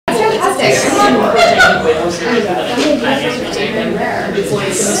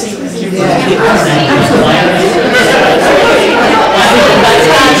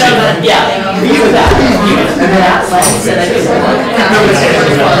Yeah.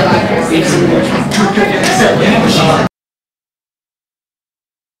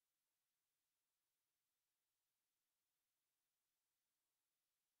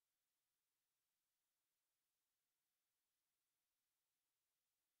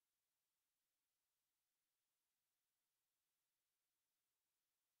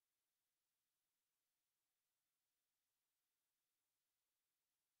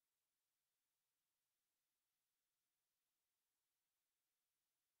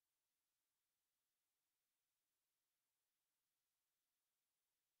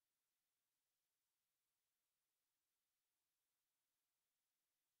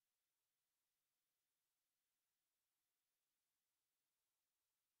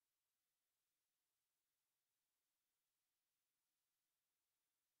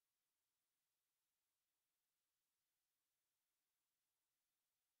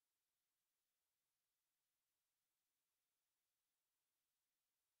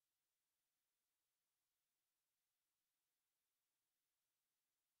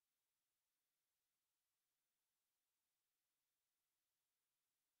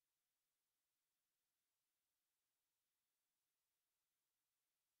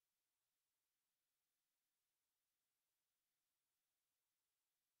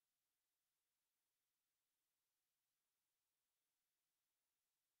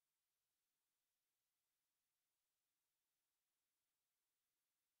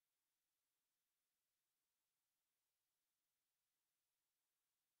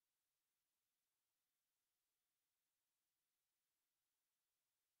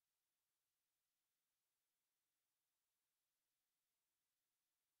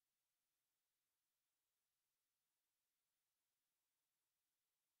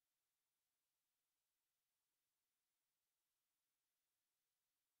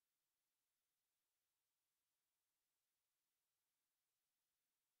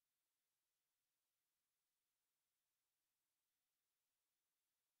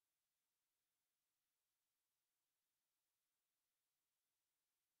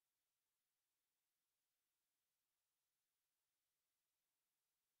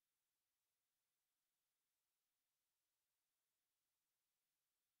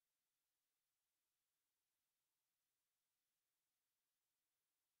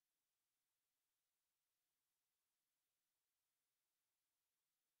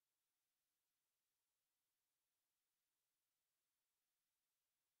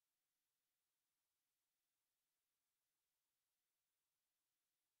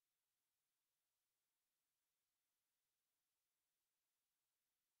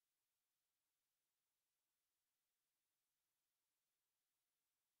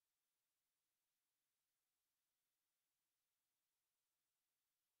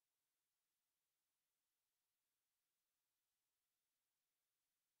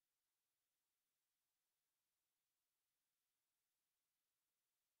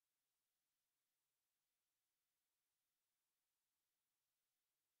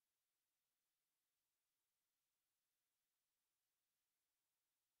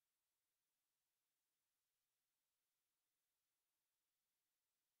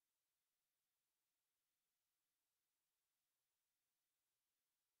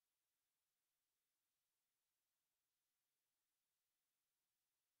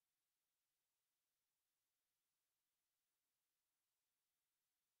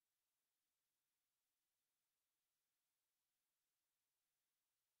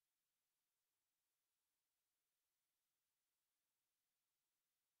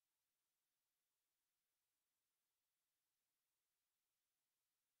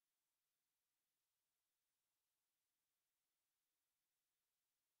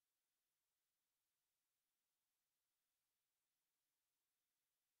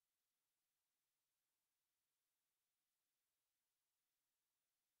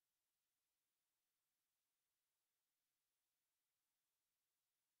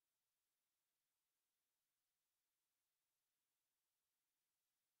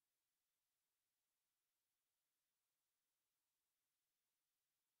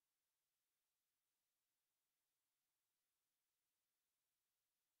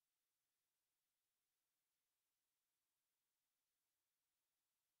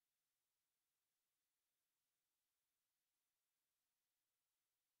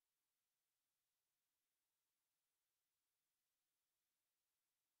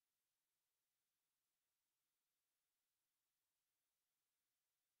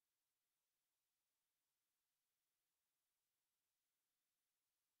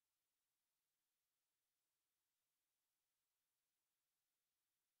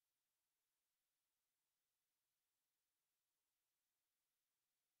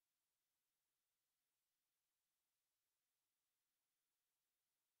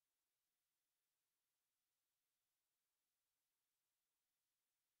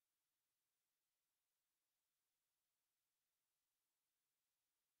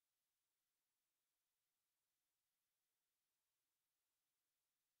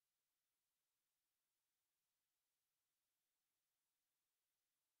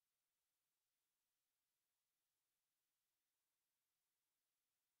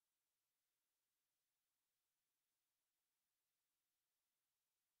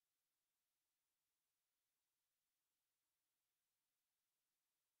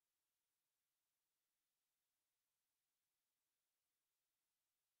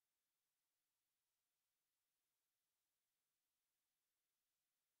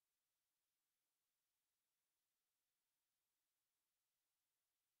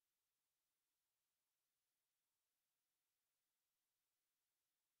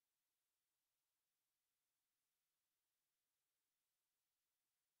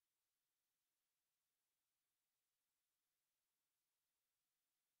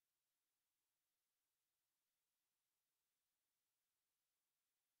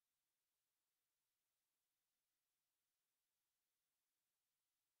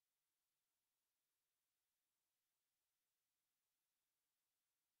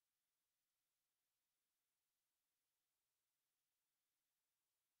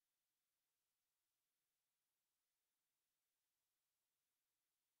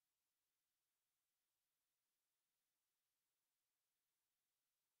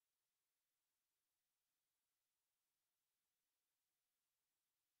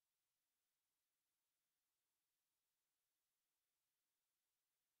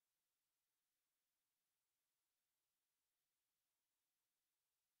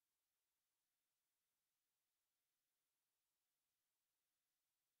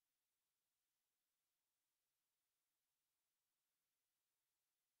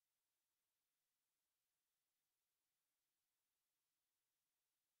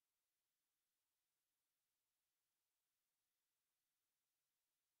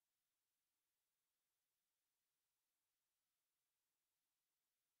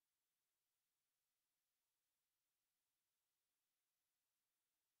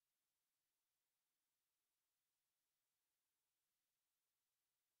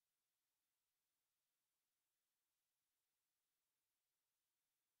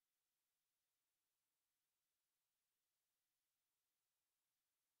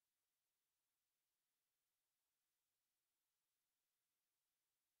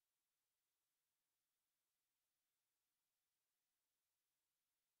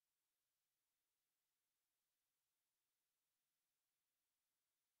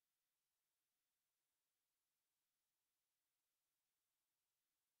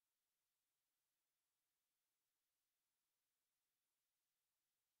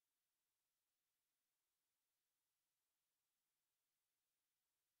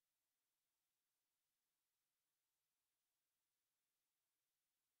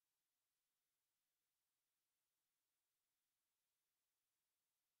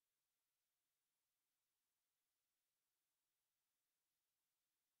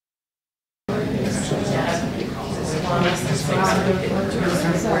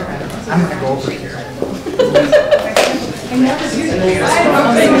 I'm gonna go over here.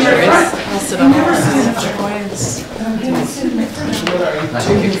 I'll sit on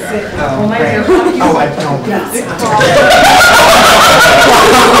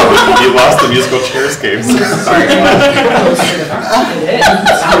You lost the musical chairs game. Sorry.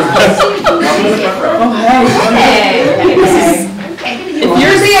 If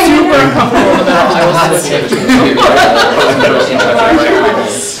you're super uncomfortable with that, I will switch.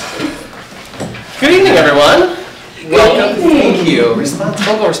 Good evening, everyone. Welcome. Thank you.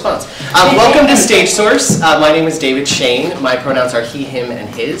 Vogel response. Welcome to Stagesource. My name is David Shane. My pronouns are he, him, and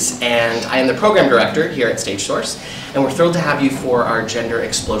his, and I am the program director here at Stagesource. And we're thrilled to have you for our Gender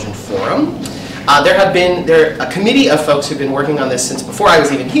Explosion Forum. There are a committee of folks who've been working on this since before I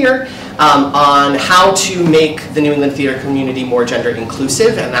was even here, on how to make the New England theater community more gender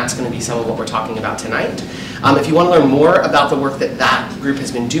inclusive, and that's going to be some of what we're talking about tonight. If you want to learn more about the work that that group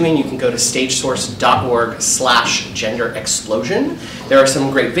has been doing, you can go to stagesource.org/genderexplosion. There are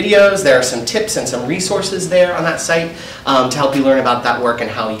some great videos, there are some tips and some resources there on that site to help you learn about that work and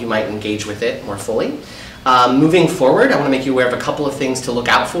how you might engage with it more fully. Moving forward, I want to make you aware of a couple of things to look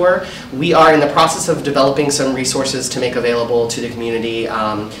out for. We are in the process of developing some resources to make available to the community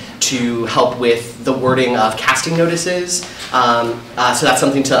to help with the wording of casting notices. So that's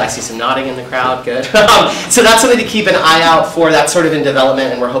something to, I see some nodding in the crowd, good. So that's something to keep an eye out for. That's sort of in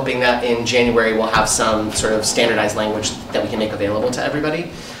development, and we're hoping that in January we'll have some sort of standardized language that we can make available to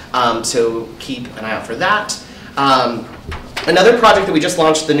everybody. So keep an eye out for that. Another project that we just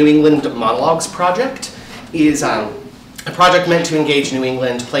launched, the New England Monologues Project, is a project meant to engage New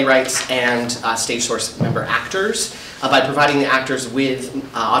England playwrights and Stagesource member actors by providing the actors with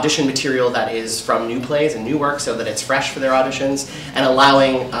audition material that is from new plays and new work so that it's fresh for their auditions, and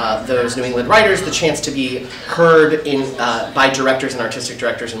allowing those New England writers the chance to be heard by directors and artistic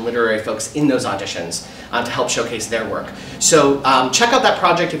directors and literary folks in those auditions to help showcase their work. So check out that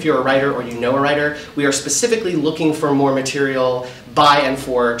project if you're a writer or you know a writer. We are specifically looking for more material by and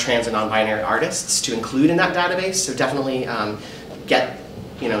for trans and non-binary artists to include in that database. So definitely check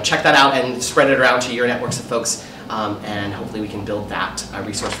that out and spread it around to your networks of folks, and hopefully we can build that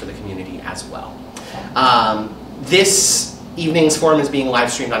resource for the community as well. This evening's forum is being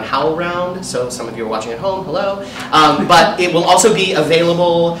live streamed on HowlRound, so some of you are watching at home, hello. But it will also be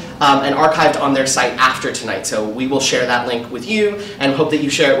available and archived on their site after tonight, so we will share that link with you and hope that you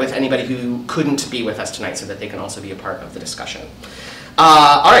share it with anybody who couldn't be with us tonight so that they can also be a part of the discussion.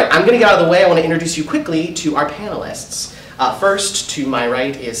 All right, I'm going to get out of the way. I want to introduce you quickly to our panelists. First, to my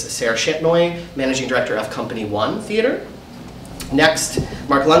right is Sarah Shampnois, Managing Director of Company One Theater. Next,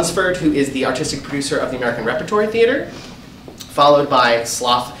 Mark Lunsford, who is the Artistic Producer of the American Repertory Theater, followed by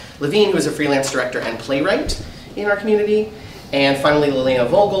Sloth Levine, who is a freelance director and playwright in our community, and finally Lelaina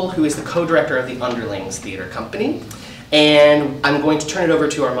Vogel, who is the co-director of the Underlings Theater Company. And I'm going to turn it over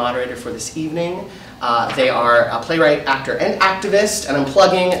to our moderator for this evening. They are a playwright, actor, and activist, and I'm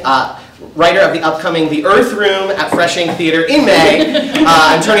plugging writer of the upcoming The Earth Room at Freshing Theater in May.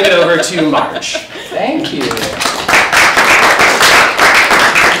 I'm turning it over to Marge. Thank you.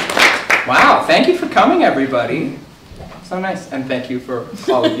 Wow, thank you for coming, everybody. So nice, and thank you for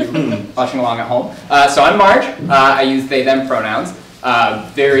all of you watching along at home. So I'm Marge. I use they, them pronouns.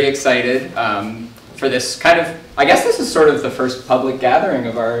 Very excited for this kind of, I guess this is sort of the first public gathering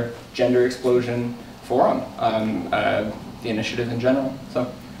of our Gender Explosion Forum, the initiative in general.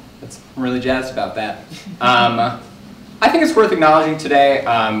 So I'm really jazzed about that. I think it's worth acknowledging today,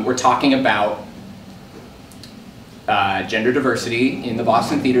 we're talking about gender diversity in the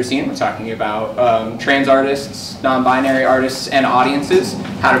Boston theater scene. We're talking about trans artists, non-binary artists, and audiences,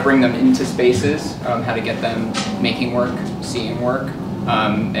 how to bring them into spaces, how to get them making work, seeing work,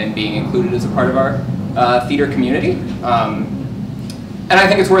 and being included as a part of our theater community. And I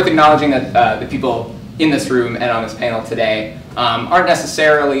think it's worth acknowledging that the people in this room and on this panel today aren't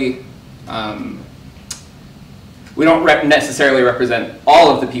necessarily, we don't necessarily represent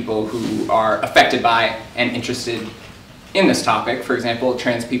all of the people who are affected by and interested in this topic. For example,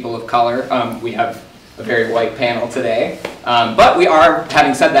 trans people of color. We have a very white panel today. But we are,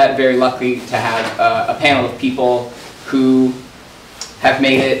 having said that, very lucky to have a panel of people who have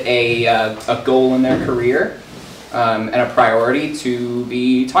made it a goal in their career and a priority to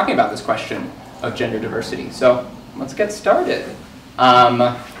be talking about this question of gender diversity. So let's get started.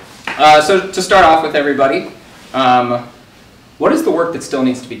 So to start off with everybody, what is the work that still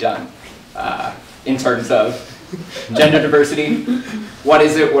needs to be done in terms of gender diversity? What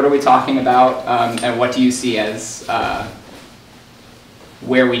is it? What are we talking about? And what do you see as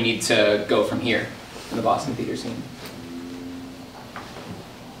where we need to go from here in the Boston theater scene?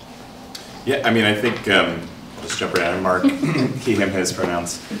 Yeah, I mean, I think, just jump right in, Mark, he, him, his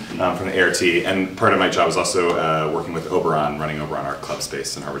pronouns from the ART, and part of my job is also working with Oberon, running Oberon Art Club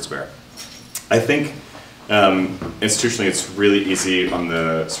space in Harvard Square. I think institutionally it's really easy on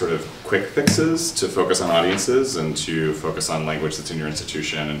the sort of quick fixes to focus on audiences and to focus on language that's in your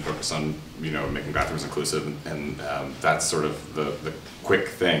institution and focus on, you know, making bathrooms inclusive, and that's sort of the quick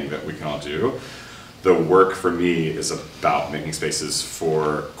thing that we can all do. The work for me is about making spaces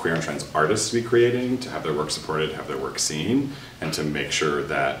for queer and trans artists to be creating, to have their work supported, have their work seen, and to make sure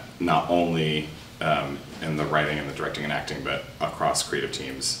that not only in the writing and the directing and acting, but across creative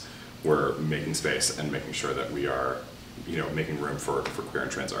teams, we're making space and making sure that we are, you know, making room for queer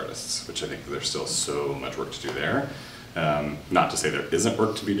and trans artists, which I think there's still so much work to do there. Not to say there isn't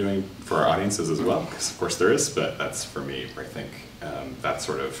work to be doing for our audiences as well, because of course there is, but that's for me, I think, that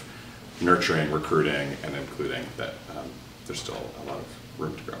sort of nurturing, recruiting, and including that there's still a lot of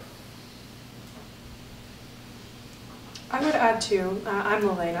room to grow. I would add too, I'm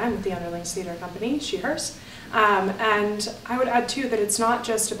Lelaina, I'm with the Underlings Theatre Company, she, hers. And I would add too that it's not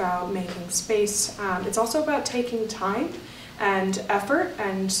just about making space, it's also about taking time and effort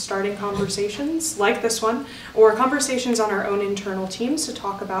and starting conversations like this one, or conversations on our own internal teams to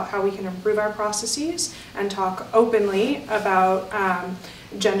talk about how we can improve our processes and talk openly about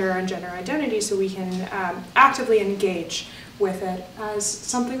gender and gender identity, so we can actively engage with it as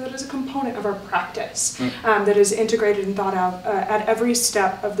something that is a component of our practice, that is integrated and thought out at every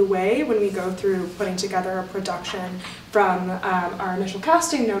step of the way when we go through putting together a production, from our initial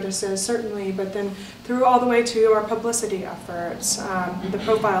casting notices, certainly, but then through all the way to our publicity efforts, the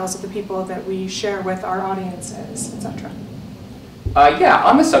profiles of the people that we share with our audiences, etc. Yeah,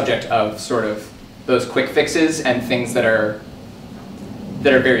 on the subject of sort of those quick fixes and things that are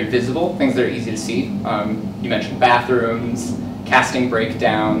very visible, things that are easy to see. You mentioned bathrooms, casting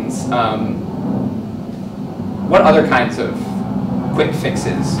breakdowns. What other kinds of quick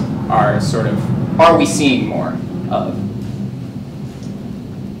fixes are we seeing more of?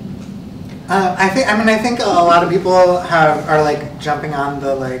 I think a lot of people are like jumping on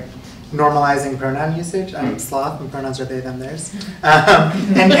the like normalizing pronoun usage. I'm sloth, and pronouns are they, them, theirs,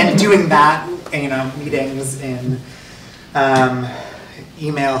 and doing that, you know, meetings in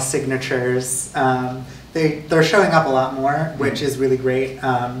email signatures. They're showing up a lot more, which is really great,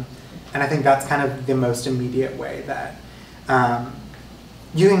 and I think that's kind of the most immediate way that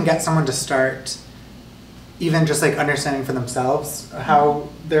you can get someone to start even just like understanding for themselves how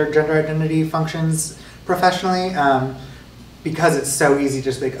their gender identity functions professionally, because it's so easy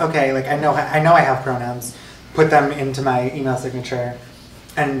just like, okay, like I know I have pronouns, put them into my email signature,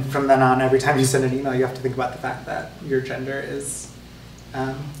 and from then on, every time you send an email, you have to think about the fact that your gender is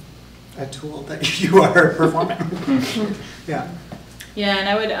a tool that you are performing. Yeah. Yeah, and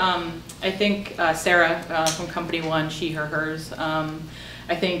I would, I think Sarah from Company One, she, her, hers,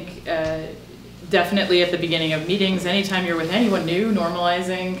 I think definitely at the beginning of meetings, anytime you're with anyone new,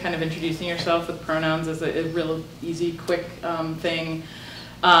 normalizing, kind of introducing yourself with pronouns is a real easy, quick thing.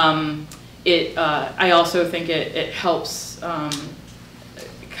 I also think it helps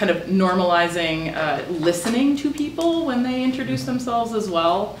kind of normalizing listening to people when they introduce themselves as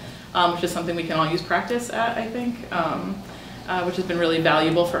well, which is something we can all use practice at, I think, which has been really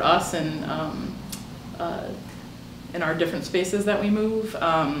valuable for us in our different spaces that we move.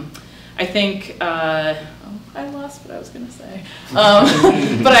 I think, I lost what I was going to say.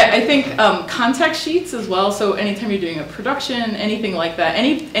 But I think context sheets as well. So anytime you're doing a production, anything like that,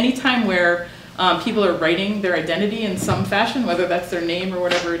 any time where people are writing their identity in some fashion, whether that's their name or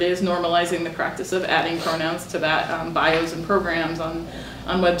whatever it is, normalizing the practice of adding pronouns to that, bios and programs on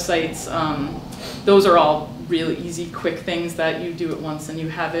websites. Those are all really easy, quick things that you do at once, and you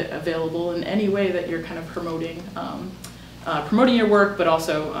have it available in any way that you're kind of promoting your work, but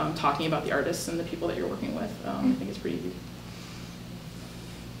also talking about the artists and the people that you're working with. I think it's pretty easy.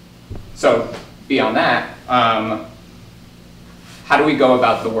 So beyond that, how do we go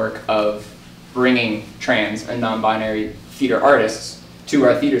about the work of bringing trans and non-binary theater artists to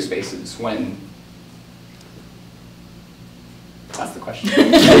our theater spaces when... That's the question.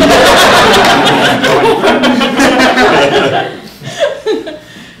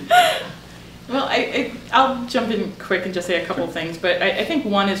 Well, I'll jump in quick and just say a couple of things, but I think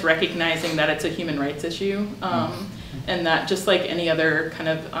one is recognizing that it's a human rights issue, and that just like any other kind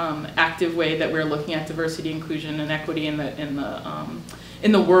of active way that we're looking at diversity, inclusion, and equity in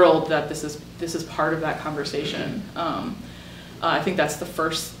the world, that this is part of that conversation. I think that's the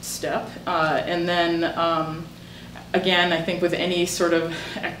first step, and then again, I think with any sort of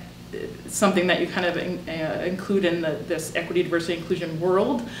something that you kind of include in this equity, diversity, inclusion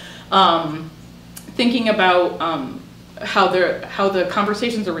world, Thinking about how the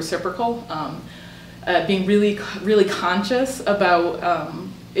conversations are reciprocal, being really conscious about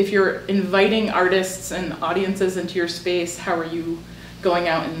if you're inviting artists and audiences into your space, how are you going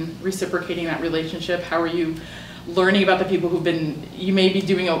out and reciprocating that relationship? How are you learning about the people who've been, you may be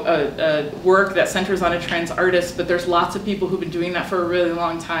doing a work that centers on a trans artist, but there's lots of people who've been doing that for a really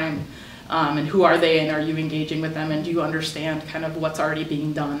long time. And who are they, and are you engaging with them, and do you understand kind of what's already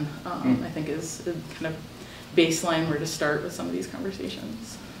being done, I think is a kind of baseline where to start with some of these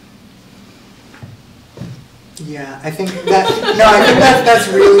conversations. Yeah, I think that's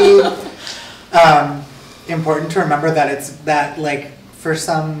really important to remember, that it's that, like, for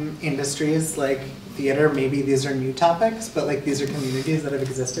some industries, like theater, maybe these are new topics, but like these are communities that have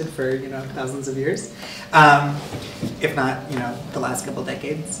existed for, you know, thousands of years, if not, you know, the last couple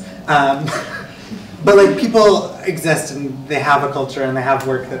decades. But like people exist and they have a culture and they have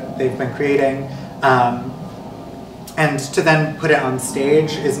work that they've been creating. And to then put it on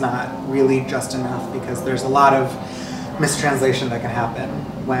stage is not really just enough, because there's a lot of mistranslation that can happen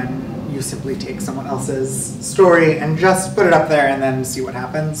when you simply take someone else's story and just put it up there and then see what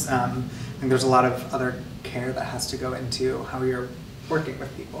happens. And there's a lot of other care that has to go into how you're working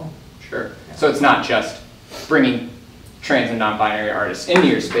with people. Sure. Yeah. So it's not just bringing trans and non-binary artists into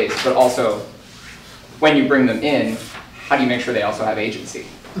your space, but also when you bring them in, how do you make sure they also have agency?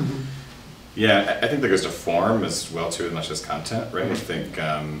 Mm-hmm. Yeah, I think that goes to form as well too, as much as content, right? I think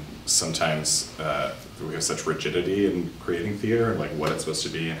sometimes we have such rigidity in creating theater, like what it's supposed to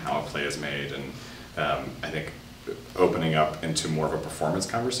be and how a play is made, and I think opening up into more of a performance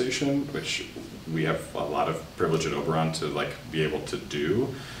conversation, which we have a lot of privilege at Oberon to like be able to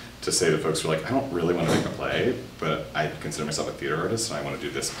do, to say to folks who are like, I don't really want to make a play, but I consider myself a theater artist and I want to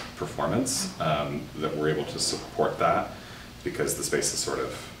do this performance, that we're able to support that because the space is sort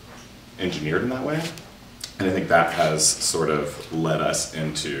of engineered in that way. And I think that has sort of led us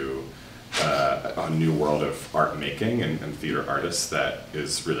into a new world of art making and theater artists that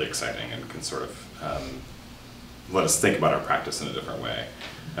is really exciting and can sort of let us think about our practice in a different way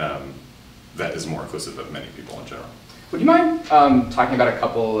that is more inclusive of many people in general. Would you mind talking about a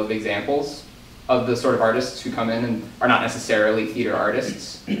couple of examples of the sort of artists who come in and are not necessarily theater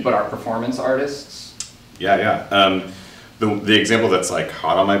artists, but are performance artists? Yeah. The example that's like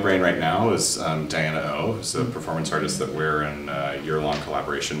hot on my brain right now is Diana O, who's a performance artist that we're in a year-long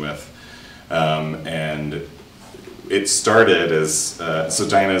collaboration with. And it started as, so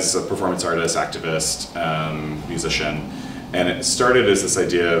Diana's a performance artist, activist, musician, and it started as this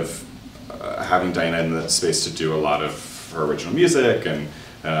idea of having Diana in the space to do a lot of her original music, and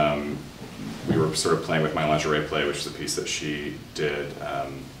we were sort of playing with My Lingerie Play, which is a piece that she did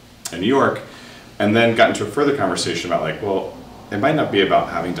in New York, and then got into a further conversation about like, well, it might not be about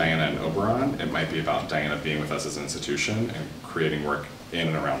having Diana in Oberon, it might be about Diana being with us as an institution and creating work in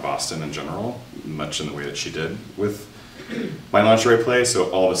and around Boston in general, much in the way that she did with My Lingerie Play. So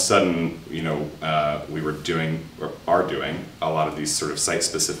all of a sudden, you know, we were doing, or are doing, a lot of these sort of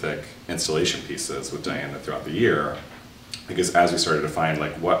site-specific installation pieces with Diana throughout the year, because as we started to find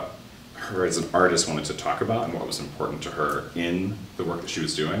like what her as an artist wanted to talk about and what was important to her in the work that she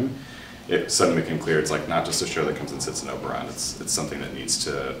was doing, it suddenly became clear it's like not just a show that comes and sits in Oberon, it's something that needs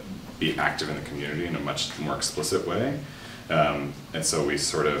to be active in the community in a much more explicit way. And so we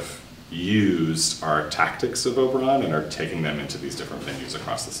sort of used our tactics of Oberon and are taking them into these different venues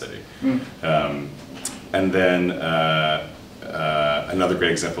across the city. And then another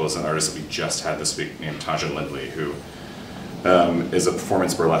great example is an artist that we just had this week named Taja Lindley, who is a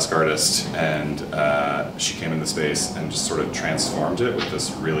performance burlesque artist, and she came in the space and just sort of transformed it with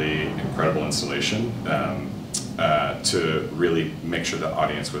this really incredible installation to really make sure the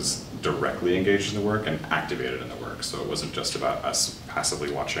audience was directly engaged in the work and activated in the work. So it wasn't just about us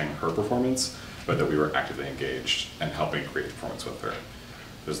passively watching her performance, but that we were actively engaged and helping create the performance with her.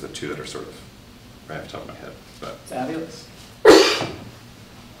 Those are the two that are sort of right off the top of my head. But fabulous.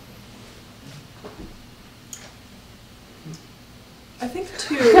 I think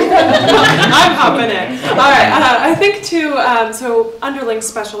too, I'm hopping in. All right, I think too, so Underlings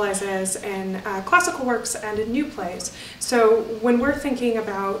specializes in classical works and in new plays. So when we're thinking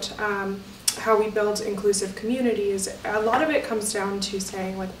about how we build inclusive communities, a lot of it comes down to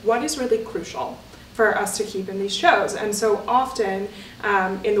saying like, what is really crucial for us to keep in these shows? And so often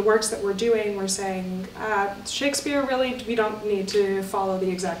in the works that we're doing, we're saying, Shakespeare, really, we don't need to follow the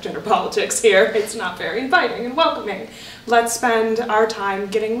exact gender politics here. It's not very inviting and welcoming. Let's spend our time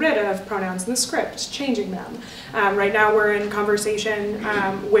getting rid of pronouns in the script, changing them. Right now we're in conversation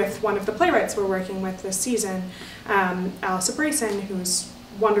with one of the playwrights we're working with this season, Alice Abrason, who's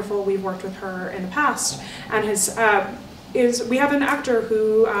wonderful. We've worked with her in the past, and we have an actor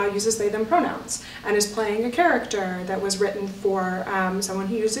who uses they, them pronouns and is playing a character that was written for someone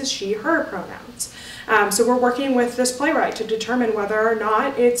who uses she, her pronouns. So we're working with this playwright to determine whether or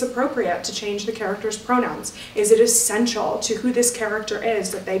not it's appropriate to change the character's pronouns. Is it essential to who this character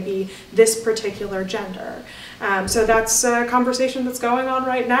is that they be this particular gender? So that's a conversation that's going on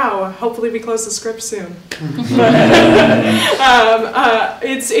right now. Hopefully we close the script soon. But,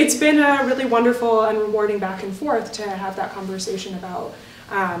 it's been a really wonderful and rewarding back and forth to have that conversation about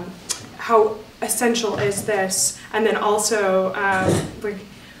how essential is this, and then also like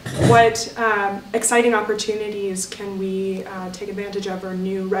what exciting opportunities can we take advantage of, or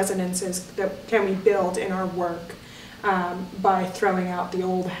new resonances that can we build in our work by throwing out the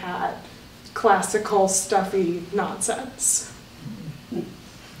old hat, classical, stuffy nonsense.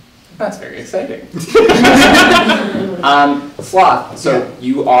 That's very exciting. Sloth, so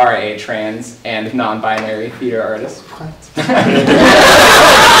you are a trans and non-binary theater artist. What?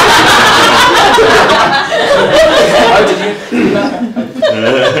 Oh, did you not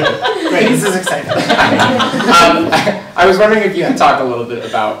know? Great, this is exciting. I was wondering if you could talk a little bit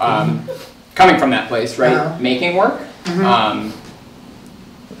about coming from that place, right? Making work. Mm-hmm.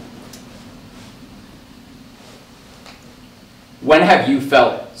 When have you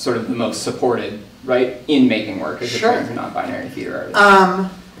felt sort of the most supported, right, in making work as a Sure. trans and non-binary theater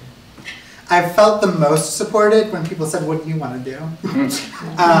artist? I felt the most supported when people said, what do you want to do?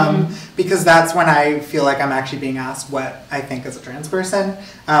 Because that's when I feel like I'm actually being asked what I think as a trans person,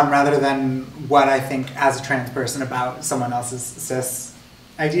 rather than what I think as a trans person about someone else's cis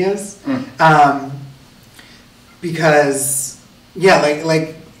ideas. Because, yeah,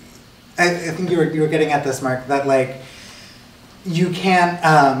 like I think you were getting at this, Mark, that like, you can't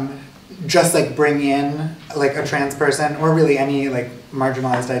just like bring in like a trans person or really any like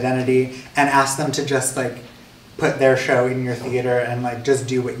marginalized identity and ask them to just like put their show in your theater and like just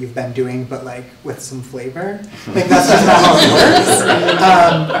do what you've been doing but like with some flavor. Like that's just not how it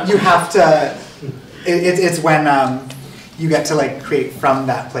works. You have to, it's when you get to like create from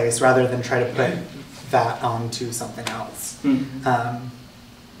that place rather than try to put that onto something else.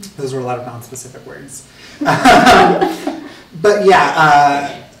 Those were a lot of non-specific words. But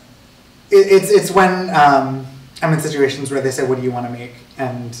yeah, it's when I'm in situations where they say, what do you want to make?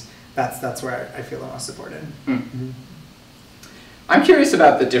 And that's where I feel the most supported. I'm curious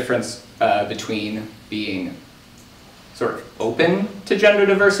about the difference between being sort of open to gender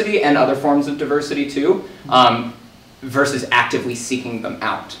diversity and other forms of diversity too, versus actively seeking them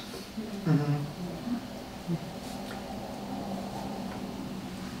out.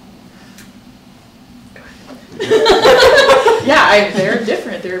 Yeah, they're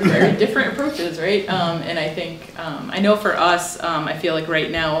different. They're very different approaches, right? And I think, I know for us, I feel like right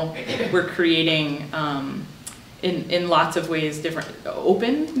now we're creating, in lots of ways, different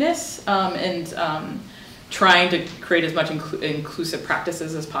openness and trying to create as much inclusive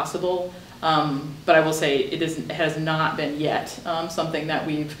practices as possible. But I will say it has not been yet something that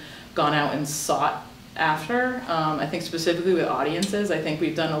we've gone out and sought after. I think specifically with audiences, I think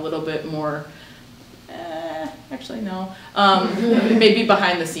we've done a little bit more. Actually, no. Maybe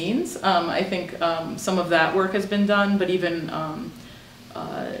behind the scenes. I think some of that work has been done, but even, and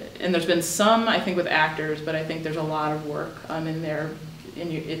there's been some, I think, with actors, but I think there's a lot of work in there,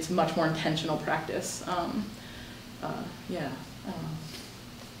 and it's much more intentional practice. Yeah,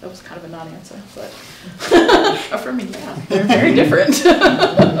 that was kind of a non-answer, but for me, yeah, they're very different.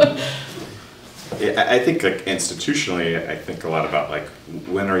 I think like institutionally, I think a lot about like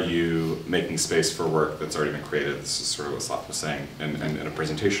when are you making space for work that's already been created. This is sort of what Slav was saying, and in a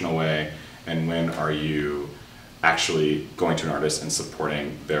presentational way. And when are you actually going to an artist and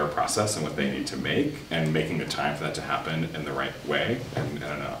supporting their process and what they need to make, and making the time for that to happen in the right way and in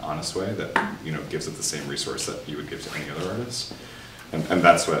an honest way that gives it the same resource that you would give to any other artist. And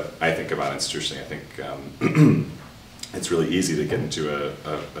that's what I think about institutionally. I think. It's really easy to get into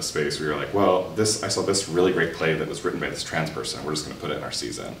a space where you're like, well, I saw this really great play that was written by this trans person. We're just going to put it in our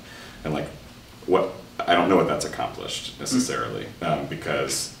season, and like, I don't know what that's accomplished necessarily,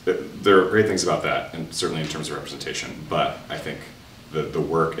 because there are great things about that, and certainly in terms of representation. But I think the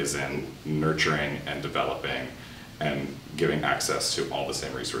work is in nurturing and developing and giving access to all the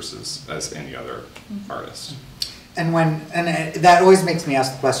same resources as any other artist. And that always makes me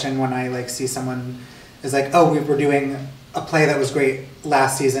ask the question when I like see someone is like, oh, we were doing a play that was great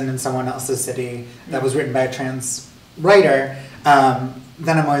last season in someone else's city that was written by a trans writer.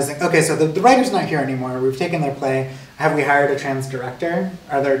 Then I'm always like, okay, so the writer's not here anymore. We've taken their play. have we hired a trans director?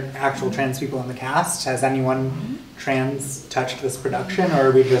 Are there actual trans people in the cast? Has anyone trans touched this production, or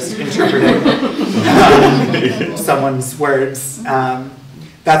are we just interpreting someone's words?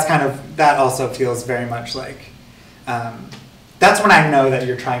 That's kind of, that also feels very much like, that's when I know that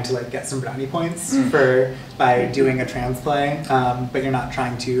you're trying to like get some brownie points by doing a trans play, but you're not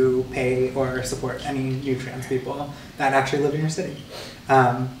trying to pay or support any new trans people that actually live in your city.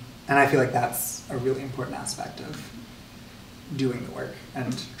 And I feel like that's a really important aspect of doing the work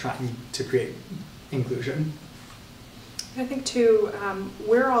and trying to create inclusion. I think too,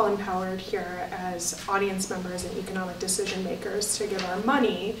 we're all empowered here as audience members and economic decision makers to give our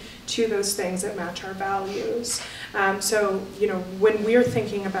money to those things that match our values. So, you know, when we're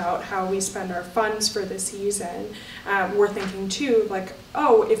thinking about how we spend our funds for the season, we're thinking too, like,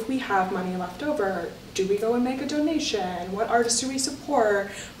 oh, if we have money left over, do we go and make a donation? What artists do we support?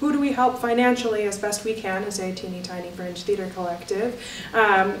 Who do we help financially as best we can as a teeny tiny fringe theater collective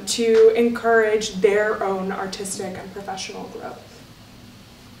to encourage their own artistic and professional growth?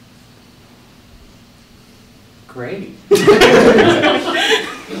 Great.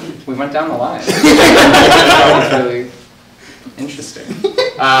 We went down the line. That was really interesting.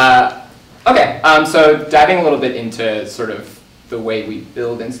 Okay, so diving a little bit into sort of the way we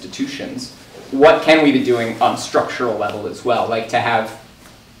build institutions, what can we be doing on structural level as well? Like to have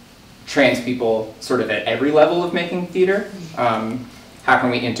trans people sort of at every level of making theater? How can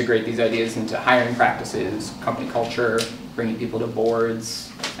we integrate these ideas into hiring practices, company culture, bringing people to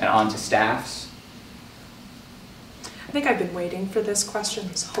boards and onto staffs? I think I've been waiting for this question,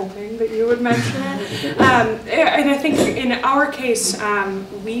 I was hoping that you would mention it. And I think in our case,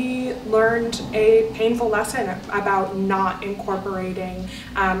 we learned a painful lesson about not incorporating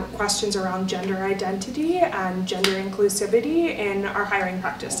questions around gender identity and gender inclusivity in our hiring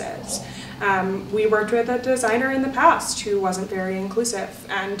practices. We worked with a designer in the past who wasn't very inclusive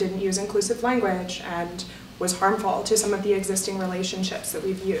and didn't use inclusive language and was harmful to some of the existing relationships that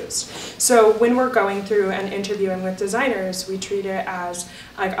we've used. So when we're going through and interviewing with designers, we treat it as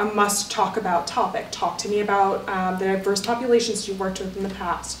like a must talk about topic. Talk to me about the diverse populations you've worked with in the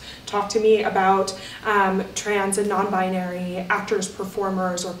past. Talk to me about trans and non-binary actors,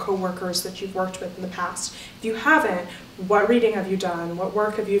 performers, or co-workers that you've worked with in the past. If you haven't, what reading have you done? What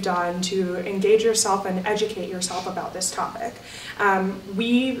work have you done to engage yourself and educate yourself about this topic?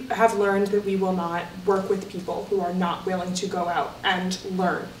 We have learned that we will not work with people who are not willing to go out and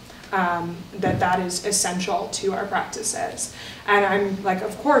learn. That is essential to our practices. And I'm, like,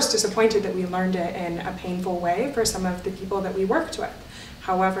 of course, disappointed that we learned it in a painful way for some of the people that we worked with.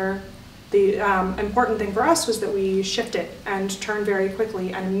 However, the important thing for us was that we shifted and turned very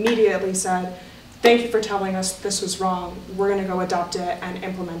quickly and immediately said, thank you for telling us this was wrong. We're going to go adopt it and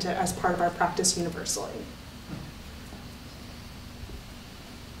implement it as part of our practice universally.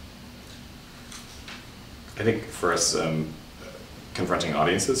 I think for us, confronting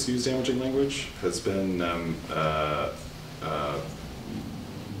audiences who use damaging language has been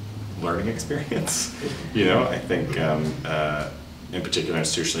learning experience. You know, I think in particular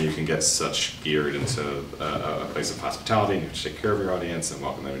institutionally you can get such geared into a place of hospitality, and you have to take care of your audience and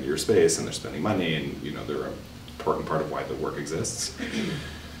welcome them into your space, and they're spending money, and you know they're an important part of why the work exists.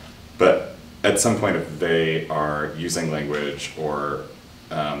 But at some point, if they are using language, or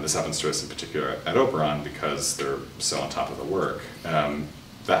this happens to us in particular at Operon because they're so on top of the work,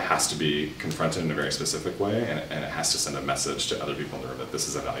 that has to be confronted in a very specific way, and it has to send a message to other people in the room that this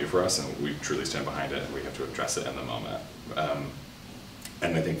is a value for us and we truly stand behind it and we have to address it in the moment.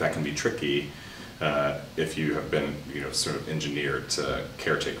 And I think that can be tricky if you have been, you know, sort of engineered to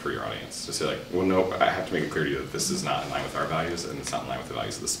caretake for your audience. To say like, well, no, I have to make it clear to you that this is not in line with our values and it's not in line with the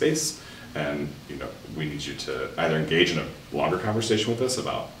values of the space. And you know, we need you to either engage in a longer conversation with us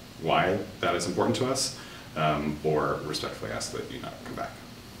about why that is important to us, or respectfully ask that you not come back.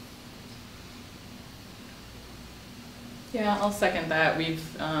 Yeah, I'll second that.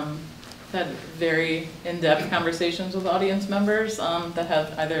 We've had very in-depth conversations with audience members that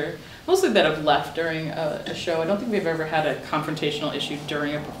have either, mostly that have left during a show. I don't think we've ever had a confrontational issue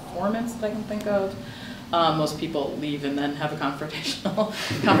during a performance that I can think of. Most people leave and then have a confrontation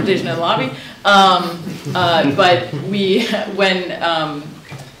in the lobby. But we,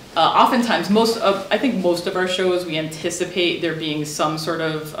 oftentimes, I think most of our shows, we anticipate there being some sort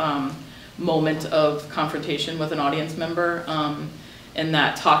of moment of confrontation with an audience member, and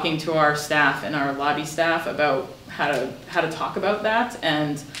that talking to our staff and our lobby staff about how to talk about that,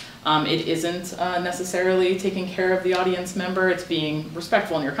 and it isn't necessarily taking care of the audience member. It's being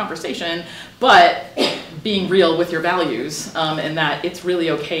respectful in your conversation, but being real with your values, and that it's really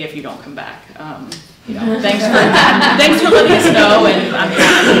okay if you don't come back. you know, thanks for letting us know, and I'm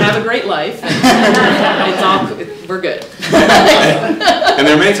happy to have a great life. And we're good. And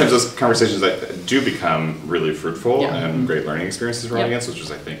there are many times those conversations that do become really fruitful and great learning experiences for audience, which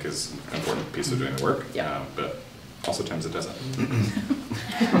is, I think, is an important piece of doing the work. But also times it doesn't.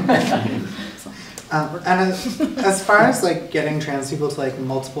 And as far as like getting trans people to like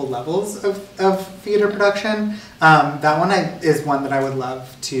multiple levels of theater production, that one is one that I would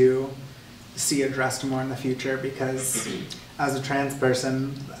love to see addressed more in the future, because as a trans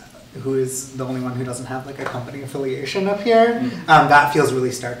person who is the only one who doesn't have like a company affiliation up here, that feels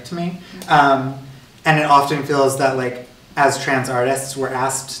really stark to me. And it often feels that like as trans artists we're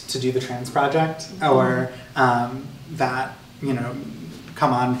asked to do the trans project, or that, you know,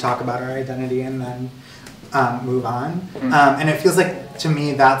 come on, talk about our identity, and then move on. And it feels like, to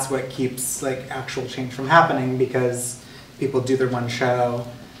me, that's what keeps like actual change from happening, because people do their one show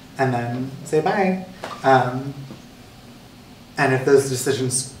and then say bye. And if those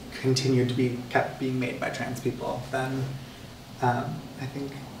decisions continue to be kept being made by trans people, then I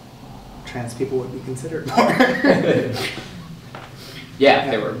think trans people would be considered more. Yeah,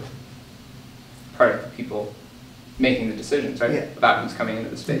 they were part of people making the decisions, right? About who's coming into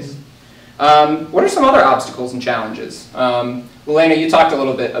the space. What are some other obstacles and challenges? Lelaina, you talked a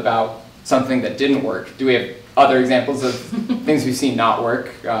little bit about something that didn't work. Do we have other examples of things we've seen not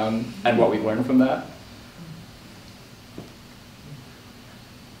work, and what we've learned from that?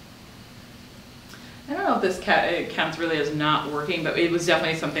 I don't know if this counts really as not working, but it was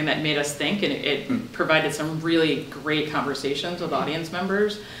definitely something that made us think, and it provided some really great conversations with audience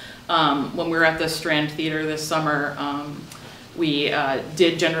members. When we were at the Strand Theater this summer, we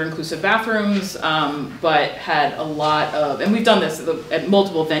did gender-inclusive bathrooms, but had a lot of, and we've done this at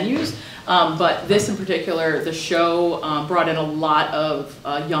multiple venues, but this in particular, the show brought in a lot of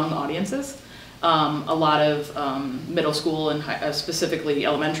young audiences. A lot of middle school and specifically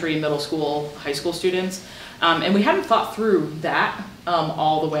elementary, middle school, high school students. And we hadn't thought through that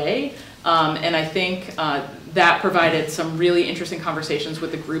all the way. And I think that provided some really interesting conversations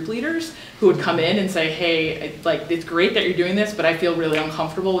with the group leaders who would come in and say, hey, like, it's great that you're doing this, but I feel really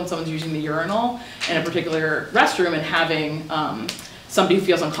uncomfortable when someone's using the urinal in a particular restroom, and having somebody who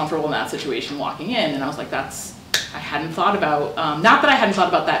feels uncomfortable in that situation walking in. And I was like, I hadn't thought about, not that I hadn't thought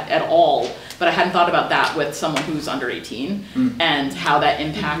about that at all, but I hadn't thought about that with someone who's under 18 and how that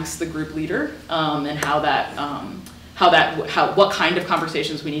impacts the group leader, and what kind of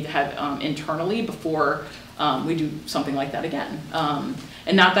conversations we need to have internally before we do something like that again.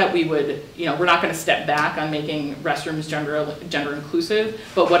 And not that we would, you know, we're not going to step back on making restrooms gender inclusive,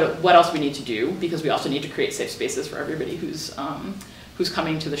 but what else we need to do, because we also need to create safe spaces for everybody who's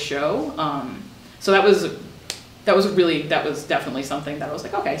coming to the show. So that was definitely something that I was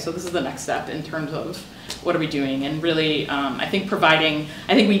like, okay, so this is the next step in terms of what are we doing, and really, I think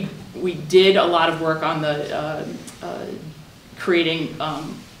we did a lot of work on the creating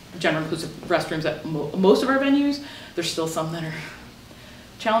gender inclusive restrooms at most of our venues. There's still some that are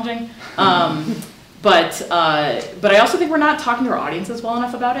challenging, but I also think we're not talking to our audiences well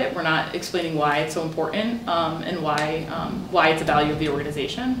enough about it. We're not explaining why it's so important, and why it's a value of the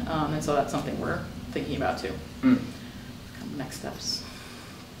organization, and so that's something we're thinking about too. Next steps.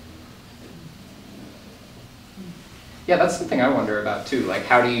 Yeah, that's the thing I wonder about too. Like,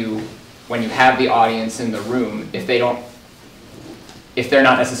 how do you, when you have the audience in the room, if they're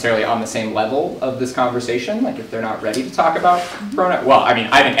not necessarily on the same level of this conversation, like if they're not ready to talk about pronouns. Well, I mean,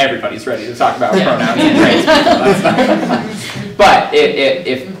 I think everybody's ready to talk about pronouns and trans people. But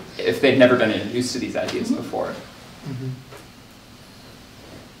if they've never been introduced to these ideas before.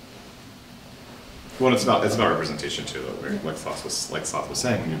 Well, it's about representation too. Like Sloth was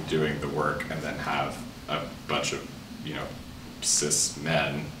saying, when you're doing the work and then have a bunch of, you know, cis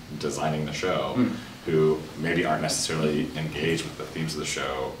men designing the show who maybe aren't necessarily engaged with the themes of the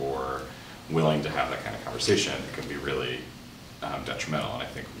show or willing to have that kind of conversation, it can be really detrimental. And I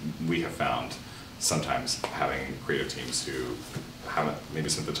think we have found sometimes having creative teams who haven't maybe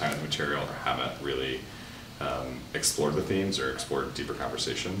spent the time with the material or haven't really explored the themes or explored deeper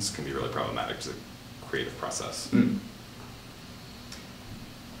conversations can be really problematic as a creative process.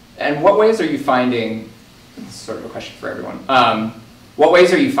 And what ways are you finding, this is sort of a question for everyone, what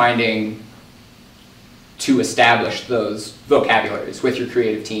ways are you finding to establish those vocabularies with your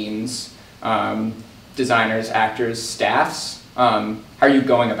creative teams, designers, actors, staffs? How are you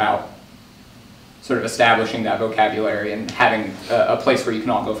going about sort of establishing that vocabulary and having a place where you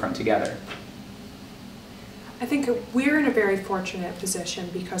can all go from together? I think we're in a very fortunate position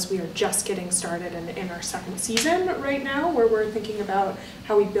because we are just getting started in our second season right now, where we're thinking about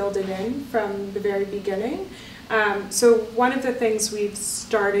how we build it in from the very beginning. So one of the things we've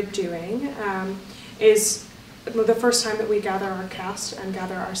started doing is the first time that we gather our cast and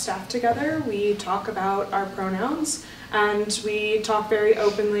gather our staff together, we talk about our pronouns, and we talk very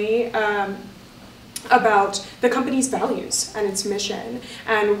openly about the company's values and its mission,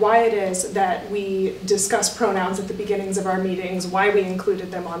 and why it is that we discuss pronouns at the beginnings of our meetings, why we included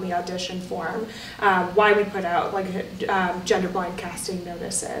them on the audition form, why we put out like gender blind casting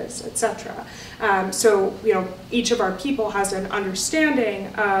notices, etc. So each of our people has an understanding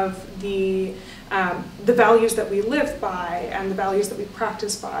of the values that we live by and the values that we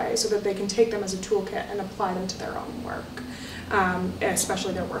practice by, so that they can take them as a toolkit and apply them to their own work,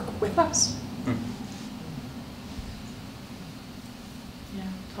 especially their work with us.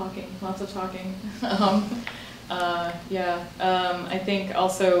 Talking, lots of talking. I think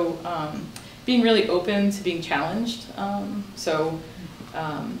also being really open to being challenged.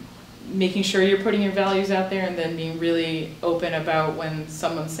 Making sure you're putting your values out there, and then being really open about when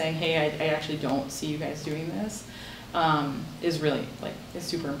someone's saying, hey, I actually don't see you guys doing this, is really, is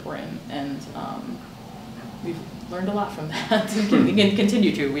super important. And we've learned a lot from that, and we can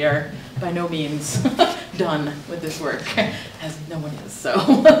continue to. We are by no means done with this work, as no one is, so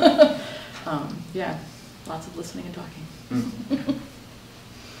lots of listening and talking.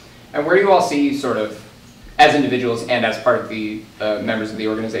 And where do you all see, sort of, as individuals and as part of the members of the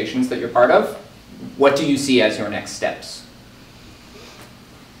organizations that you're part of, what do you see as your next steps?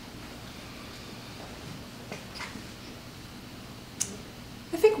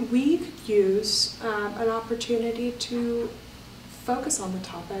 I think we could use an opportunity to focus on the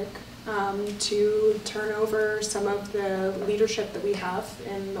topic, to turn over some of the leadership that we have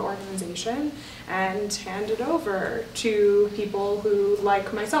in the organization and hand it over to people who,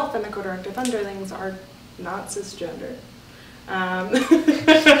 like myself and the co-directive Underlings, are not cisgender.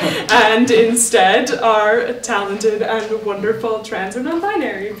 And instead are talented and wonderful trans and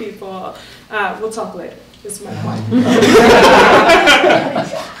non-binary people. We'll talk later, is my point.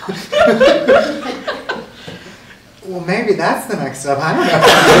 Well, maybe that's the next step. I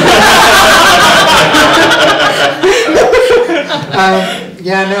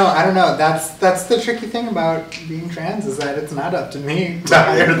don't know. That's the tricky thing about being trans, is that it's not up to me to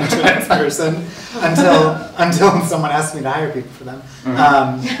hire the trans person until someone asks me to hire people for them.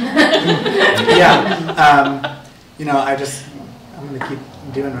 I'm going to keep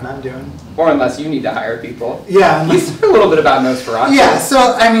doing what I'm doing. Or unless you need to hire people. Yeah. You spoke a little bit about Nosferatu. Yeah.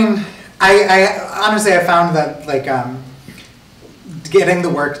 So I mean, I honestly found that getting the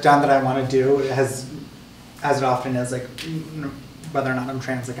work done that I want to do has, as it often is, whether or not I'm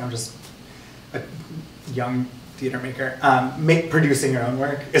trans, I'm just a young theater maker. Producing your own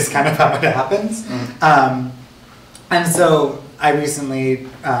work is kind of how it happens. And so I recently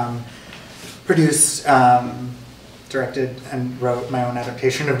produced, directed, and wrote my own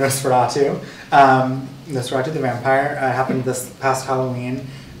adaptation of Nosferatu. Nosferatu the Vampire happened this past Halloween.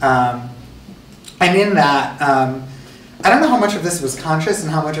 And in that, I don't know how much of this was conscious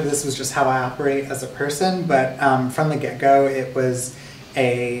and how much of this was just how I operate as a person, but from the get-go, it was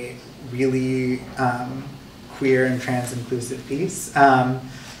a really queer and trans-inclusive piece.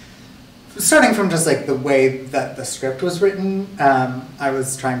 Starting from just the way that the script was written, I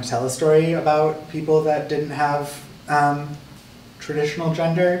was trying to tell a story about people that didn't have traditional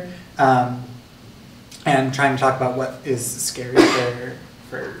gender, and trying to talk about what is scary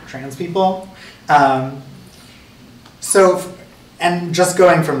for trans people. And just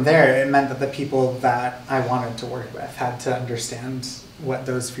going from there, it meant that the people that I wanted to work with had to understand what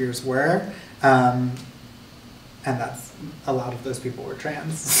those fears were, and that's, a lot of those people were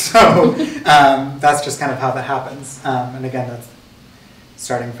trans. So that's just kind of how that happens. And again, that's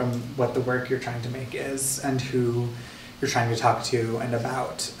starting from what the work you're trying to make is, and who you're trying to talk to and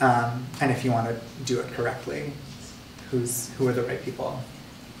about, and if you want to do it correctly, who are the right people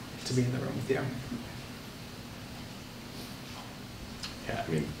to be in the room with you. Yeah,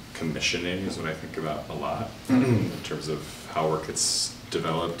 I mean, commissioning is what I think about a lot in terms of how work gets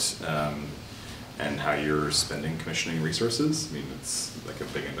developed, and how you're spending commissioning resources. I mean, it's like a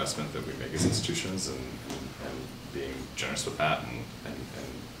big investment that we make as institutions, and being generous with that, and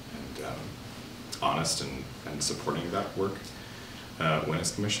honest and supporting that work when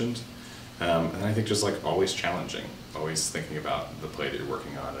it's commissioned. And I think just always challenging, always thinking about the play that you're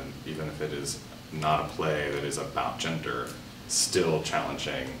working on, and even if it is not a play that is about gender, still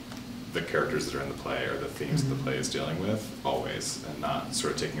challenging the characters that are in the play or the themes that the play is dealing with, always, and not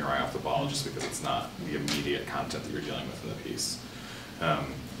sort of taking your eye off the ball just because it's not the immediate content that you're dealing with in the piece.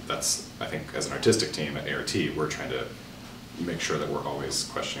 That's, I think, as an artistic team at ART, we're trying to make sure that we're always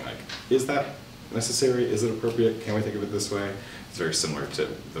questioning, like, is that necessary? Is it appropriate? Can we think of it this way? It's very similar to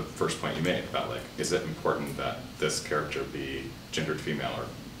the first point you made about, like, is it important that this character be gendered female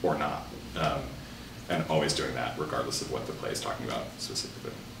or not? And always doing that regardless of what the play is talking about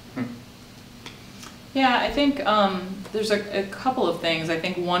specifically. Yeah, I think there's a couple of things. I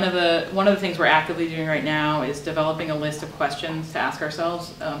think one of the things we're actively doing right now is developing a list of questions to ask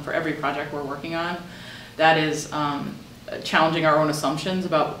ourselves for every project we're working on. That is challenging our own assumptions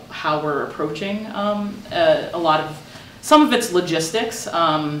about how we're approaching some of it's logistics,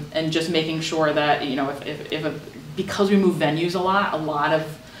 and just making sure that, you know, because we move venues a lot of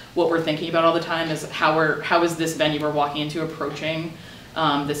what we're thinking about all the time is how is this venue we're walking into approaching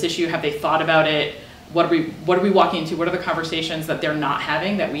this issue? Have they thought about it? What are we walking into? What are the conversations that they're not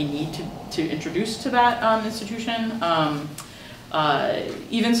having that we need to introduce to that institution?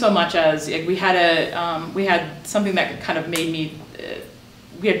 Even so much as we had something that kind of made me.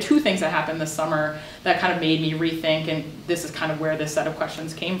 We had two things that happened this summer that kind of made me rethink, and this is kind of where this set of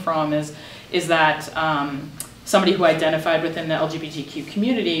questions came from. Is that somebody who identified within the LGBTQ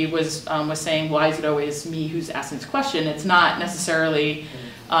community was saying, why is it always me who's asking this question? It's not necessarily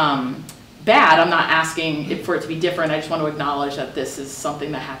bad. I'm not asking for it to be different. I just want to acknowledge that this is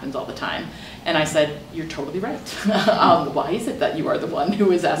something that happens all the time. And I said, you're totally right. Why is it that you are the one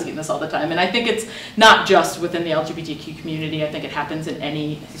who is asking this all the time? And I think it's not just within the LGBTQ community. I think it happens in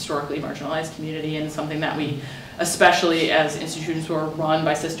any historically marginalized community, and something that we, especially as institutions who are run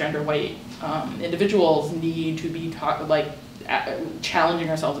by cisgender white individuals, need to be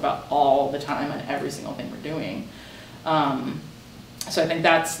challenging ourselves about all the time on every single thing we're doing. So I think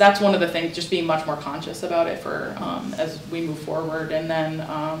that's one of the things, just being much more conscious about it for as we move forward. And then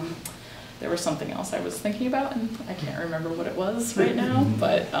there was something else I was thinking about, and I can't remember what it was right now.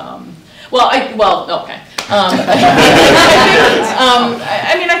 But okay. I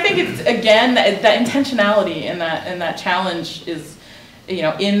think it's, again, that intentionality and that challenge is, you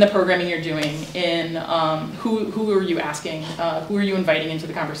know, in the programming you're doing, in who are you asking, who are you inviting into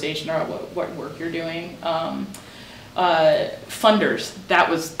the conversation about what work you're doing. Funders, that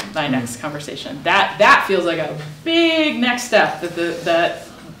was my next conversation. That feels like a big next step that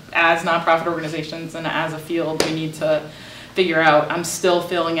as nonprofit organizations and as a field we need to figure out. I'm still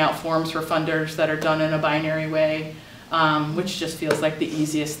filling out forms for funders that are done in a binary way, which just feels like the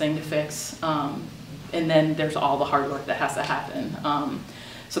easiest thing to fix. And then there's all the hard work that has to happen.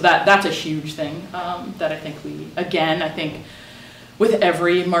 So that's a huge thing that I think I think with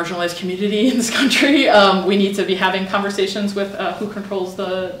every marginalized community in this country, we need to be having conversations with who controls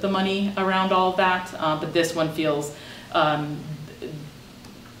the money around all of that. But this one feels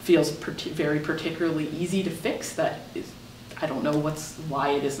very particularly easy to fix. I don't know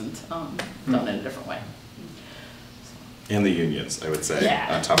why it isn't done in a different way. And the unions, I would say,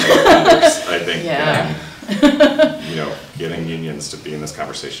 yeah. On top of the funders, I think, yeah. Getting unions to be in this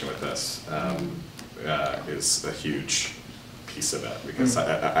conversation with us is a huge piece of it, because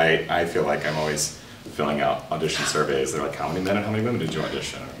I feel like I'm always filling out audition surveys. They're like, how many men and how many women did you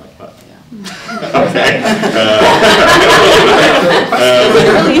audition? I'm like, what? Yeah. Okay.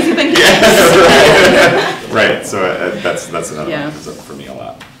 Really easy thing to fix. Right. So that's another one that comes up for me a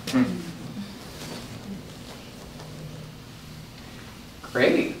lot.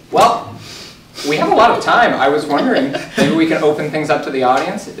 Great. Well, we have a lot of time. I was wondering, maybe we can open things up to the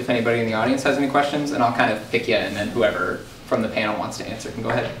audience, if anybody in the audience has any questions, and I'll kind of pick you, and then whoever from the panel wants to answer can go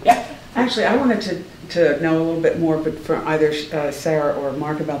ahead. Yeah? Actually, I wanted to know a little bit more, but from either Sarah or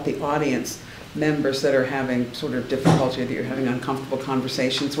Mark, about the audience members that are having sort of difficulty, that you're having uncomfortable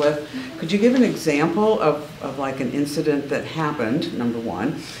conversations with. Could you give an example of like an incident that happened, number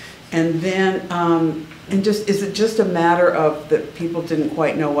one? And then, is it just a matter of that people didn't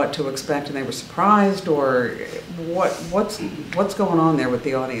quite know what to expect and they were surprised, or what's going on there with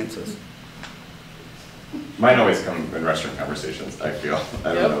the audiences? Mine always come in restaurant conversations, I feel.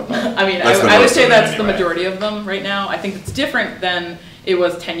 I don't know. I mean, I would say that's the majority of them right now. I think it's different than it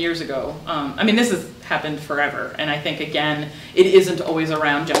was 10 years ago. I mean, this has happened forever. And I think, again, it isn't always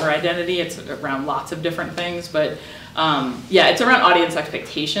around gender identity. It's around lots of different things. But yeah, it's around audience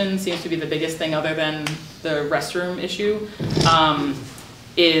expectations seems to be the biggest thing, other than the restroom issue. I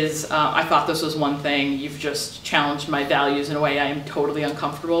thought this was one thing. You've just challenged my values in a way I am totally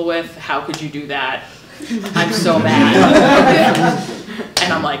uncomfortable with. How could you do that? I'm so mad.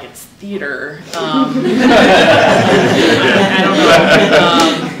 And I'm like, it's theater. I don't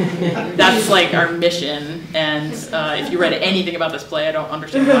know. that's like our mission. And if you read anything about this play, I don't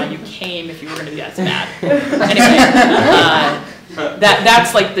understand why you came if you were going to be that bad. Anyway,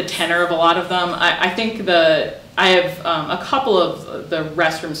 that's like the tenor of a lot of them. I think I have a couple of the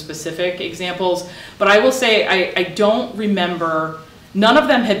restroom specific examples, but I will say I don't remember, none of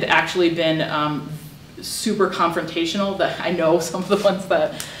them had actually been super confrontational. That I know some of the ones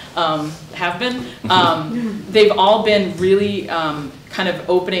that have been. They've all been really kind of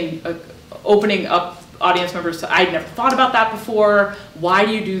opening up audience members to, I'd never thought about that before. Why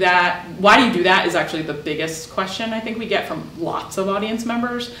do you do that? Why do you do that is actually the biggest question I think we get from lots of audience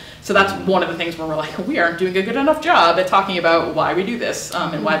members. So that's one of the things where we're like, we aren't doing a good enough job at talking about why we do this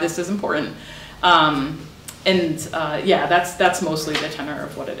and why this is important. Yeah, that's mostly the tenor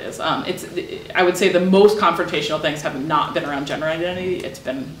of what it is. I would say the most confrontational things have not been around gender identity. It's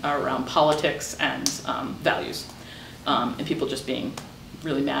been around politics and values, and people just being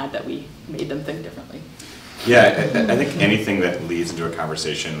really mad that we made them think differently. Yeah, I think anything that leads into a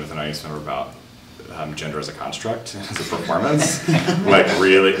conversation with an audience member about gender as a construct, as a performance, like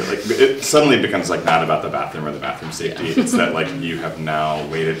really, like it suddenly becomes like not about the bathroom or the bathroom safety. Yeah. It's that like you have now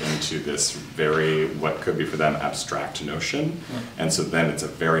waded into this very, what could be for them, abstract notion. And so then it's a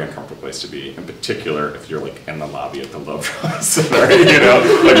very uncomfortable place to be, in particular if you're like in the lobby at the Low Price Center, you know,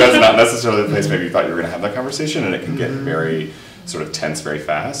 like that's not necessarily the place maybe you thought you were gonna have that conversation, and it can get very sort of tense very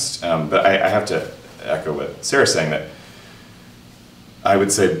fast. But I have to echo what Sarah's saying, that I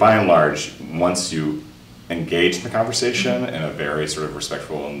would say by and large, once you engage in the conversation in a very sort of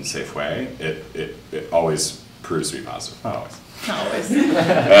respectful and safe way, it always proves to be positive. Not always.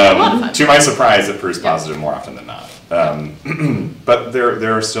 Not always. To my surprise, it proves positive more often than not. But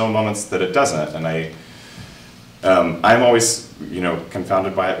there are still moments that it doesn't, and I'm always, you know,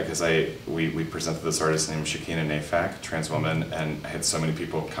 confounded by it because we presented this artist named Shakina Nafak, trans woman, and I had so many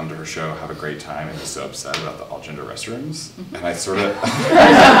people come to her show, have a great time, and be so upset about the all-gender restrooms. And I sort of,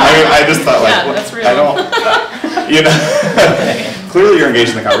 I just thought, like, yeah, that's real. I don't, you know, clearly you're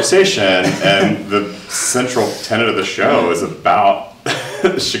engaged in the conversation, and the central tenet of the show is about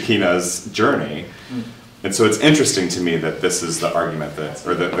Shakina's journey. And so it's interesting to me that this is the argument that,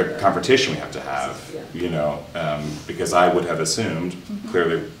 or the confrontation we have to have, you know, because I would have assumed,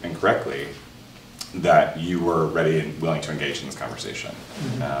 clearly incorrectly, that you were ready and willing to engage in this conversation.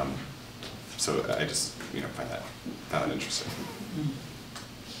 So I just, you know, found that interesting.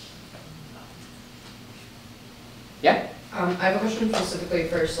 Yeah? I have a question specifically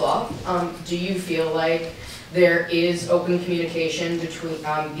for Sloth. Do you feel like there is open communication between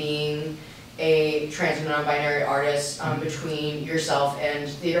being a trans and non-binary artist between yourself and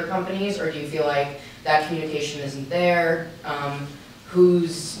theater companies, or do you feel like that communication isn't there?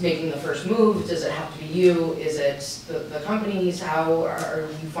 Who's making the first move? Does it have to be you? Is it the companies? How are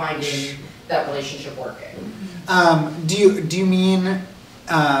you finding that relationship working? Do you mean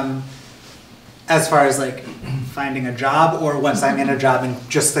as far as like finding a job, or once I'm in a job and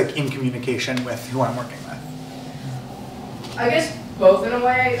just like in communication with who I'm working with? I guess both in a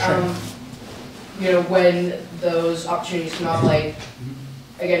way. Sure. You know, when those opportunities come up, like,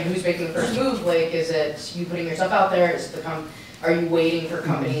 again, who's making the first move? Like, is it you putting yourself out there? Is it are you waiting for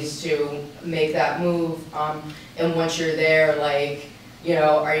companies to make that move? And once you're there, like, you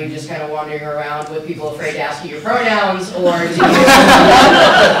know, are you just kind of wandering around with people afraid to ask you your pronouns, or do you?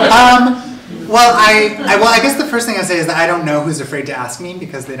 Well, I guess the first thing I say is that I don't know who's afraid to ask me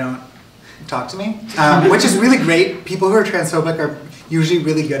because they don't talk to me, which is really great. People who are transphobic are usually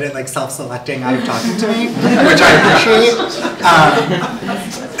really good at like self-selecting out of talking to me, which I appreciate.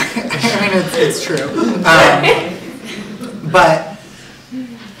 I mean, it's true. But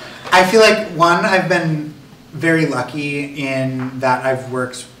I feel like, one, I've been very lucky in that I've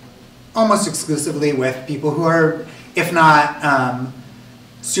worked almost exclusively with people who are, if not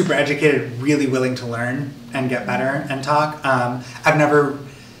super educated, really willing to learn and get better and talk. I've never,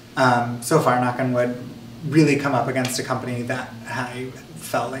 so far, knock on wood, really come up against a company that I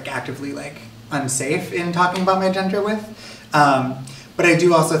felt like actively like unsafe in talking about my gender with. But I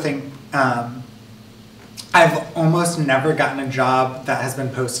do also think I've almost never gotten a job that has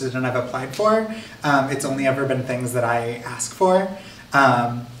been posted and I've applied for. It's only ever been things that I ask for.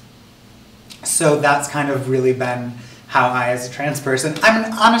 So that's kind of really been how I, as a trans person, I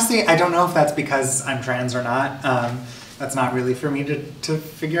mean, honestly, I don't know if that's because I'm trans or not. That's not really for me to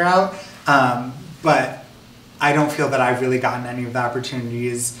figure out. But I don't feel that I've really gotten any of the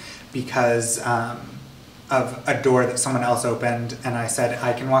opportunities because of a door that someone else opened and I said,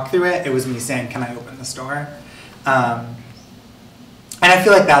 I can walk through it. It was me saying, can I open this door? And I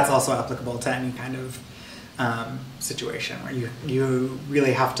feel like that's also applicable to any kind of situation where you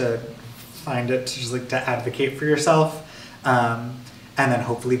really have to find it to just like to advocate for yourself, and then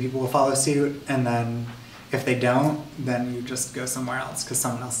hopefully people will follow suit, and then if they don't, then you just go somewhere else because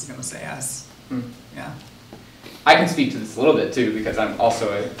someone else is going to say yes. Yeah. I can speak to this a little bit too because I'm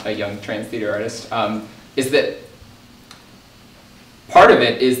also a young trans theater artist. Is that part of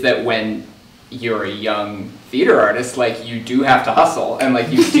it is that when you're a young theater artist, like you do have to hustle, and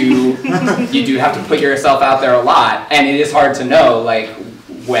like you do have to put yourself out there a lot, and it is hard to know like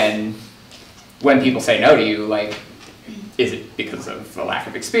when people say no to you, like is it because of a lack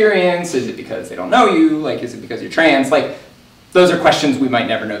of experience? Is it because they don't know you? Like is it because you're trans? Like those are questions we might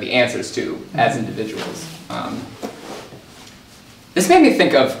never know the answers to as individuals. This made me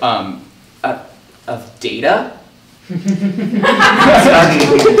think of data. I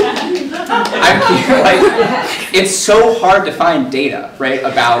feel like it's so hard to find data, right,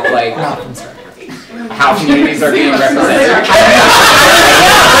 about like how communities are being represented.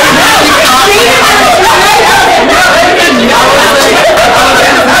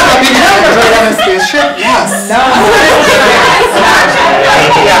 Yes.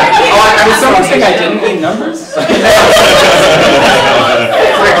 I was so saying I didn't mean numbers.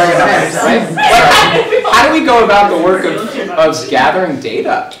 How do we go about the work of gathering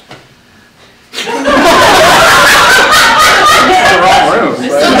data? The wrong room.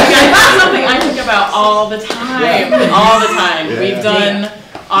 Something I think about all the time. All the time. We've done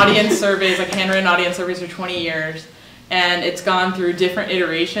audience surveys, like handwritten audience surveys for 20 years. And it's gone through different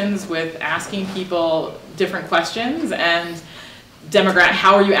iterations with asking people different questions and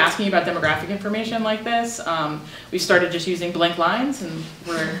how are you asking about demographic information like this? We started just using blank lines, and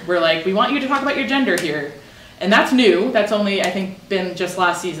we're like, we want you to talk about your gender here. And that's new. That's only, I think, been just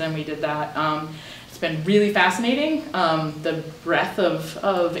last season we did that. It's been really fascinating, the breadth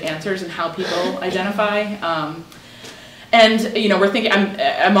of answers and how people identify. And you know, we're thinking,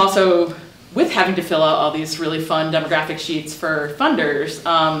 I'm also, with having to fill out all these really fun demographic sheets for funders,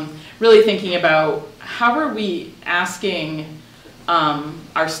 really thinking about how are we asking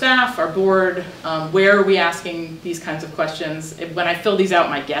our staff, our board, where are we asking these kinds of questions? When I fill these out,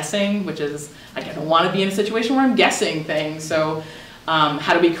 am I guessing, which is, I don't want to be in a situation where I'm guessing things. So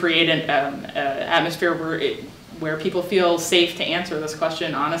how do we create an atmosphere where people feel safe to answer this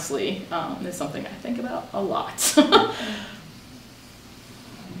question honestly? Is something I think about a lot.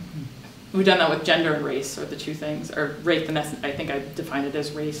 We've done that with gender and race, or the two things, or race and I think I defined it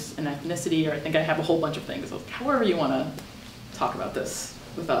as race and ethnicity, or I think I have a whole bunch of things. So however you want to talk about this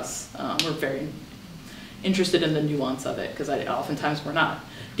with us, we're very interested in the nuance of it because oftentimes we're not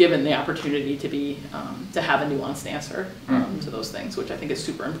given the opportunity to be to have a nuanced answer to those things, which I think is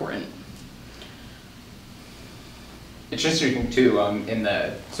super important. It's interesting too in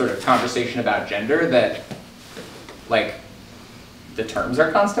the sort of conversation about gender that like the terms are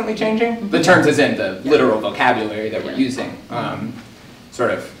constantly changing. The terms as in the literal vocabulary that we're using.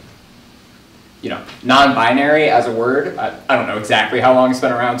 Sort of, you know, non-binary as a word. I don't know exactly how long it's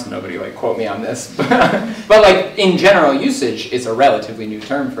been around, so nobody like quote me on this. But like in general usage, it's a relatively new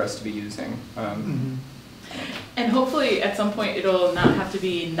term for us to be using. And hopefully at some point it'll not have to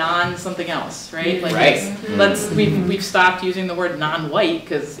be non-something else, right? Like Right. We've stopped using the word non-white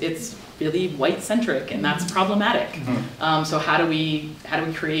because it's really white-centric, and that's problematic. So how do we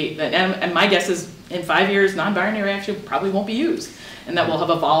create that? And my guess is in 5 years, non-binary actually probably won't be used, and that will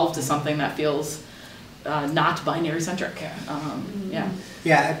have evolved to something that feels not binary-centric.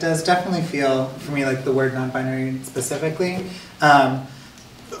 Yeah, it does definitely feel, for me, like the word non-binary specifically. 9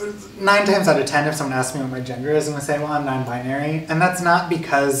 times out of 10, if someone asks me what my gender is, I'm gonna say, well, I'm non-binary, and that's not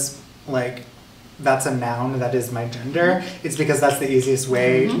because like that's a noun that is my gender. It's because that's the easiest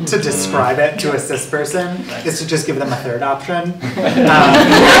way to describe it to a cis person, is to just give them a third option. The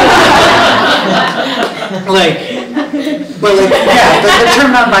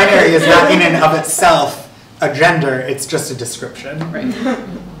term non-binary is not in and of itself a gender, it's just a description. Right.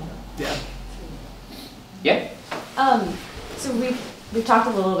 Yeah. So we've talked a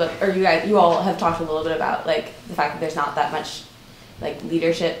little bit, or you all have talked a little bit about like the fact that there's not that much like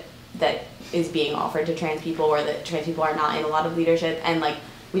leadership that is being offered to trans people, or that trans people are not in a lot of leadership, and like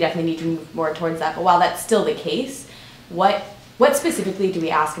we definitely need to move more towards that. But while that's still the case, what specifically do we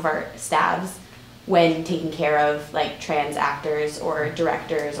ask of our staffs when taking care of like trans actors or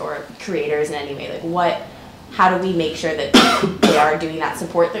directors or creators in any way? Like how do we make sure that they are doing that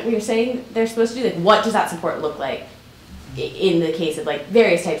support that we were saying they're supposed to do? Like what does that support look like in the case of like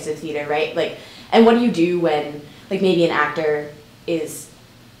various types of theater, right? Like, and what do you do when like maybe an actor is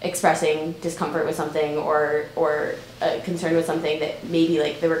expressing discomfort with something or concern with something that maybe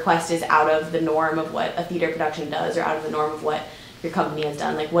like the request is out of the norm of what a theater production does or out of the norm of what your company has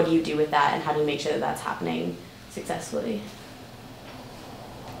done, like what do you do with that and how do you make sure that that's happening successfully?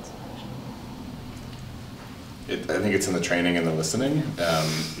 I think it's in the training and the listening.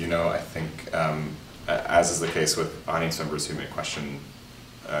 You know, I think as is the case with audience members who may question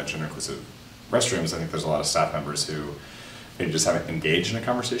gender inclusive restrooms, I think there's a lot of staff members who maybe just haven't engaged in a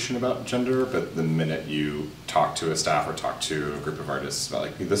conversation about gender, but the minute you talk to a staff or talk to a group of artists about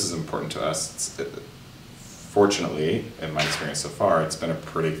like, this is important to us, fortunately, in my experience so far, it's been a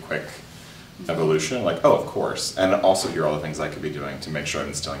pretty quick evolution, like, oh, of course. And also here are all the things I could be doing to make sure I'm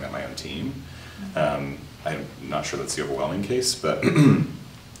instilling that in my own team. I'm not sure that's the overwhelming case, but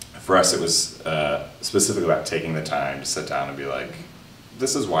for us it was specifically about taking the time to sit down and be like,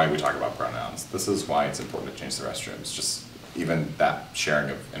 this is why we talk about pronouns. This is why it's important to change the restrooms. Just even that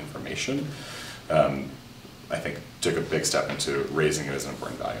sharing of information, I think took a big step into raising it as an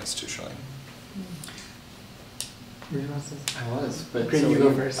important value institutionally. I was, but Great, you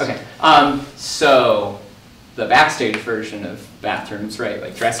go first. Okay, so the backstage version of bathrooms, right,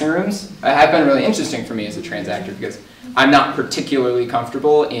 like dressing rooms, have been really interesting for me as a trans actor because I'm not particularly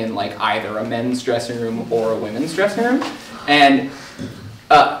comfortable in like either a men's dressing room or a women's dressing room, and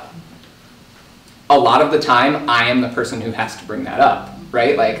a lot of the time I am the person who has to bring that up,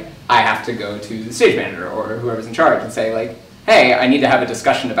 right? Like I have to go to the stage manager or whoever's in charge and say like, hey, I need to have a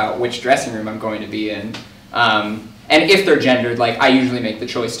discussion about which dressing room I'm going to be in. And if they're gendered, like I usually make the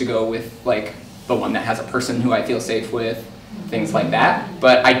choice to go with like the one that has a person who I feel safe with, things like that.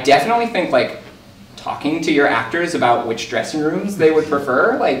 But I definitely think like talking to your actors about which dressing rooms they would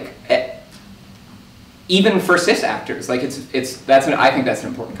prefer, like even for cis actors, like I think that's an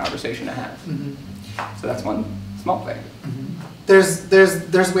important conversation to have. Mm-hmm. So that's one small thing. Mm-hmm.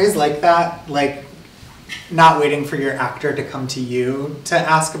 There's ways like that, like not waiting for your actor to come to you to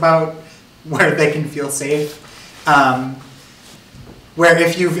ask about where they can feel safe. Where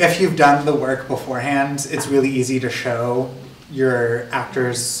if you've done the work beforehand, it's really easy to show your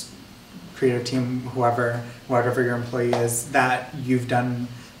actors, creative team, whatever your employee is, that you've done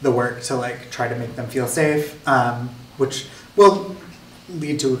the work to like try to make them feel safe, which will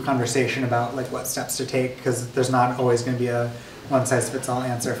lead to a conversation about like what steps to take, because there's not always going to be a one-size-fits-all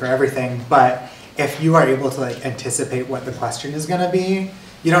answer for everything. But if you are able to like anticipate what the question is going to be,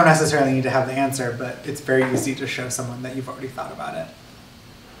 you don't necessarily need to have the answer, but it's very easy to show someone that you've already thought about it,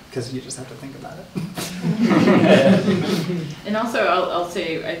 because you just have to think about it. And also, I'll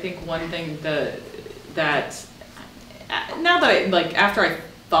say, I think one thing that now that like after I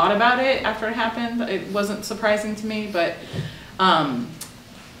thought about it, after it happened, it wasn't surprising to me, but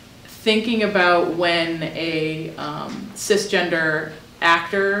thinking about when a cisgender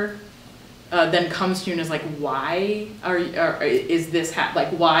actor then comes to you and is like, why is this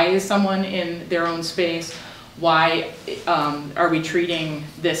why is someone in their own space? Why are we treating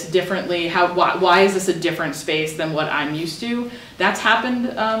this differently? Why is this a different space than what I'm used to? That's happened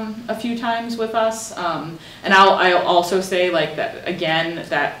a few times with us. And I'll also say like that again,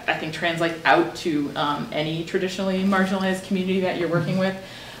 that I think translates out to any traditionally marginalized community that you're working with.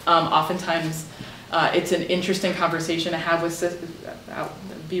 Oftentimes it's an interesting conversation to have with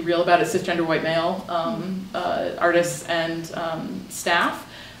be real about it, cisgender white male artists and staff,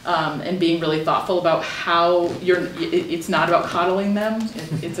 and being really thoughtful about how it's not about coddling them,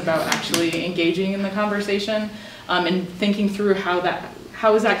 it's about actually engaging in the conversation, and thinking through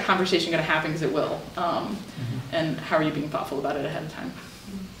how is that conversation going to happen, because it will, and how are you being thoughtful about it ahead of time.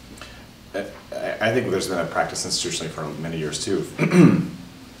 I think there's been a practice institutionally for many years too,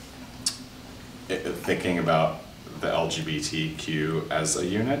 thinking about the LGBTQ as a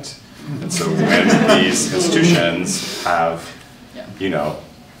unit. And so when these institutions have, you know,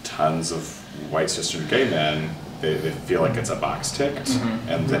 tons of white cisgender gay men, they feel like it's a box ticked,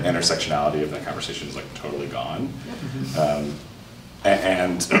 and the intersectionality of that conversation is like totally gone.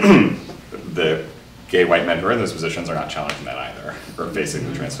 And the gay white men who are in those positions are not challenging that either, or facing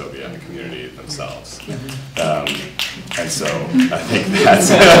the transphobia in the community themselves. And so I think that's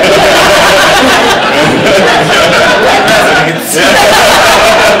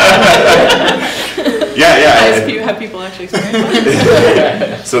Have people actually experienced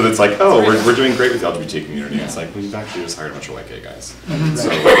that? So it's like, oh, we're doing great with the LGBT community. It's like, we've actually just hired a bunch of white gay guys. So let's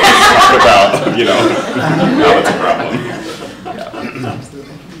talk about, you know, how it's a problem.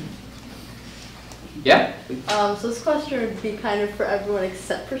 Absolutely. Yeah? So this question would be kind of for everyone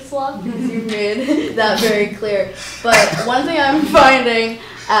except for Sloth, because you've made that very clear. But one thing I'm finding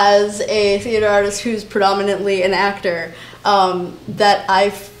as a theater artist who's predominantly an actor, that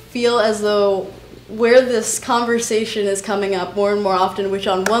I feel as though where this conversation is coming up more and more often, which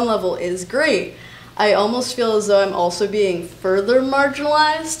on one level is great, I almost feel as though I'm also being further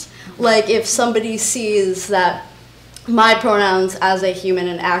marginalized. Like if somebody sees that my pronouns as a human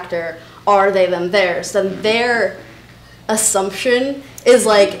and actor are they, them, theirs, then their assumption is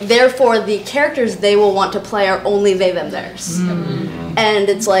like, therefore the characters they will want to play are only they, them, theirs. And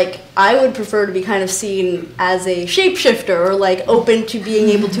it's like, I would prefer to be kind of seen as a shapeshifter or like open to being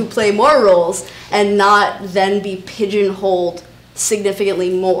able to play more roles and not then be pigeonholed significantly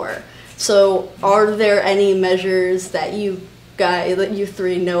more. So are there any measures that you guys, that you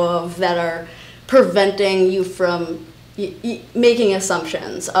three know of that are preventing you from making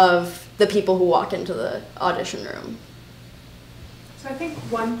assumptions of the people who walk into the audition room? So I think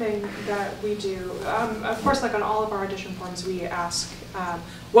one thing that we do, of course, like on all of our audition forms, we ask,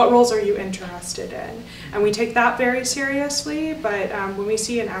 what roles are you interested in? And we take that very seriously, but when we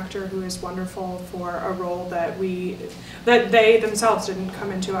see an actor who is wonderful for a role that they themselves didn't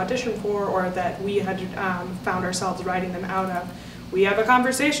come into audition for, or that we had found ourselves writing them out of, we have a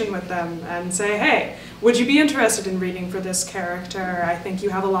conversation with them and say, hey, would you be interested in reading for this character? I think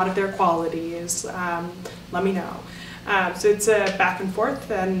you have a lot of their qualities. Let me know. So it's a back and forth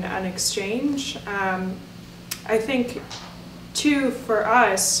and an exchange. I think, too, for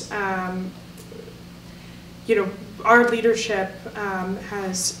us, you know, our leadership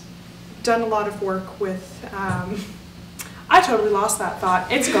has done a lot of work with. I totally lost that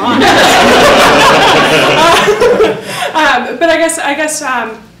thought. It's gone. But I guess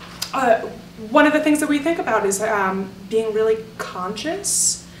one of the things that we think about is being really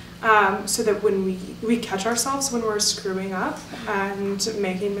conscious. So that when we catch ourselves when we're screwing up and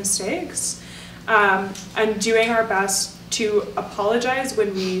making mistakes, and doing our best to apologize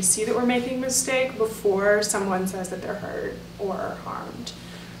when we see that we're making a mistake before someone says that they're hurt or harmed.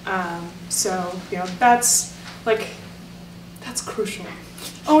 So, you know, that's crucial.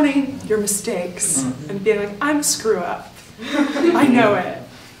 Owning your mistakes and being like, I'm a screw up. I know it,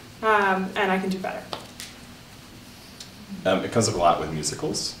 and I can do better. It comes up a lot with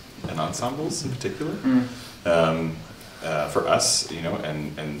musicals and ensembles in particular. For us, you know,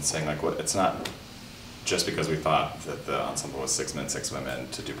 and saying like, what, it's not just because we thought that the ensemble was 6 men, 6 women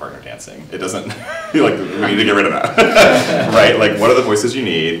to do partner dancing. It doesn't, like, we need to get rid of that, right? Like, what are the voices you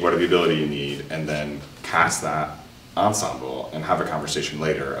need? What are the ability you need? And then cast that ensemble and have a conversation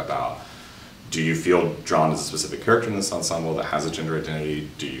later about, do you feel drawn as a specific character in this ensemble that has a gender identity?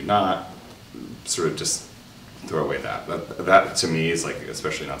 Do you not? Sort of just throw away that to me is like,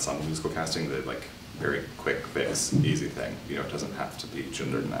 especially in ensemble musical casting, the like very quick fix, easy thing. You know, it doesn't have to be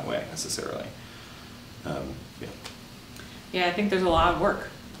gendered in that way necessarily. Yeah, I think there's a lot of work.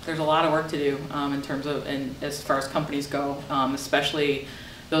 There's a lot of work to do in terms of, and as far as companies go, especially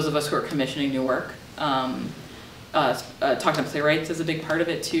those of us who are commissioning new work. Talking to playwrights is a big part of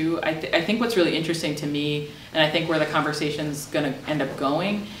it too. I think what's really interesting to me, and I think where the conversation's going to end up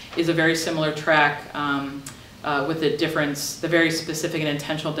going, is a very similar track with the difference, the very specific and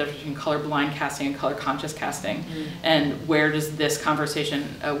intentional difference between colorblind casting and color conscious casting. And where does this conversation,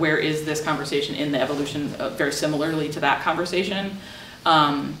 where is this conversation in the evolution, very similarly to that conversation?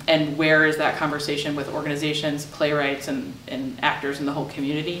 And where is that conversation with organizations, playwrights, and actors in the whole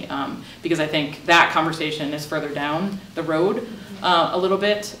community? Because I think that conversation is further down the road a little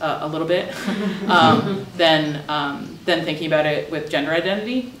bit, than thinking about it with gender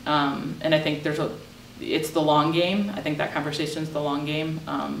identity. And I think it's the long game. I think that conversation's the long game.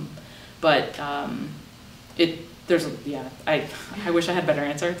 I wish I had a better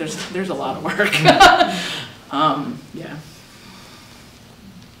answer. There's a lot of work. Yeah.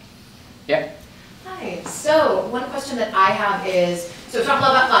 Yeah. Hi. So one question that I have is, so we've talked a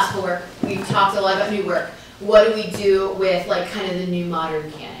lot about classical work. We've talked a lot about new work. What do we do with like kind of the new modern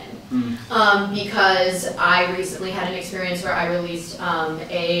canon? Because I recently had an experience where I released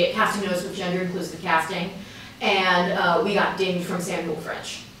a casting notice with gender inclusive casting, and we got dinged from Samuel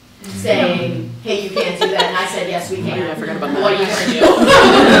French saying, hey, you can't do that. And I said, yes, we can. Yeah, I forgot about that. What are you going to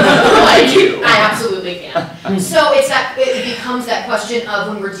do? I absolutely can. So it becomes that question of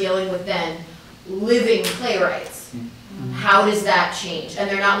when we're dealing with then living playwrighs. How does that change? And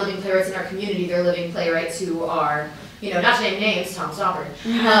they're not living playwrights in our community, they're living playwrights who are, you know, not to name names, Tom Stoppard.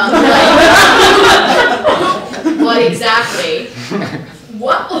 What exactly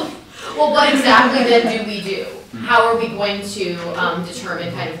then do we do? How are we going to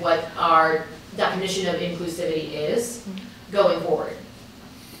determine kind of what our definition of inclusivity is going forward?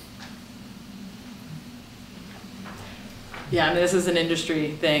 Yeah, I mean, this is an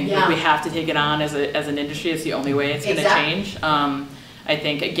industry thing. Yeah. Like, we have to take it on as an industry. It's the only way it's going to change. I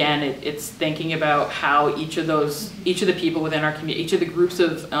think, again, it's thinking about how each of the people within our community, each of the groups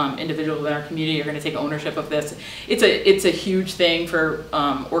of individuals within our community are going to take ownership of this. It's a huge thing for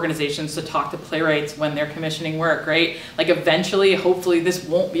organizations to talk to playwrights when they're commissioning work, right? Like eventually, hopefully, this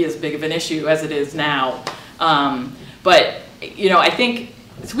won't be as big of an issue as it is now. But, you know, I think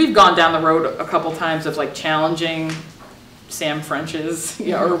so we've gone down the road a couple times of like challenging Sam French's,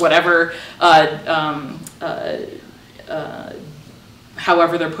 you know, or whatever,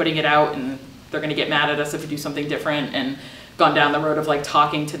 however they're putting it out, and they're going to get mad at us if we do something different, and gone down the road of like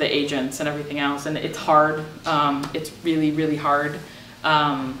talking to the agents and everything else, and it's hard. It's really, really hard.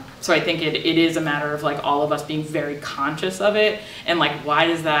 So I think it is a matter of like all of us being very conscious of it, and like why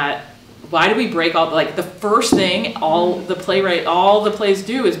do we break all, like the first thing all the plays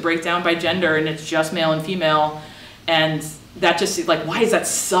do is break down by gender, and it's just male and female, and that just like, why is that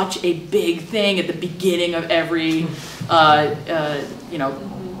such a big thing at the beginning of every you know,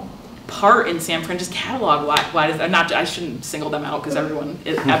 part in Sam French's catalog? Why does that, I shouldn't single them out because everyone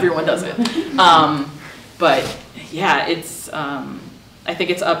does it. But yeah, it's I think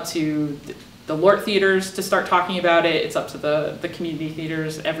it's up to the LORT theaters to start talking about it. It's up to the community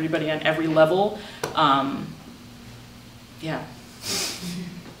theaters, everybody on every level. Yeah.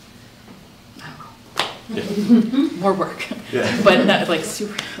 More work, but not like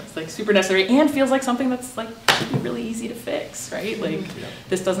super necessary, and feels like something that's like should be really easy to fix, right? Like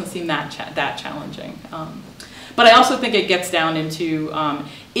this doesn't seem that challenging. But I also think it gets down into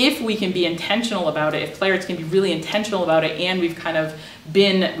if we can be intentional about it, if playwrights can be really intentional about it, and we've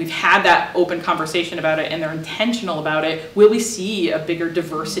had that open conversation about it, and they're intentional about it, will we see a bigger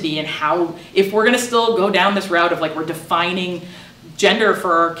diversity in how, if we're going to still go down this route of like we're defining gender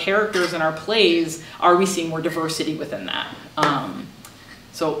for our characters in our plays, are we seeing more diversity within that?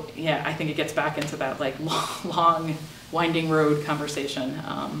 So yeah, I think it gets back into that like long winding road conversation,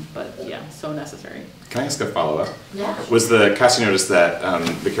 but yeah, so necessary. Can I ask a follow-up? Yeah. Was the casting notice that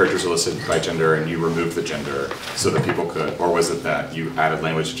the characters are listed by gender and you removed the gender so that people could, or was it that you added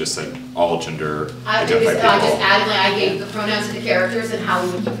language that just said all gender identified people? I just added, I gave the pronouns to the characters and how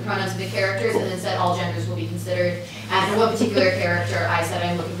we would keep the pronouns to the characters, and then said all genders will be considered. And for one particular character, I said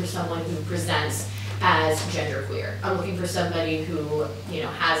I'm looking for someone who presents as genderqueer. I'm looking for somebody who, you know,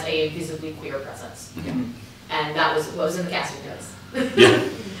 has a visibly queer presence. Mm-hmm. And that was what was in the casting notes. Yeah.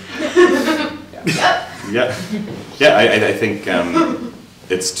 Yeah, I think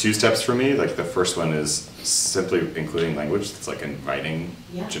it's two steps for me. Like the first one is simply including language that's like inviting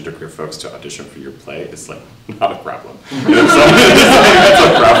genderqueer folks to audition for your play. It's like not a problem. You know, that's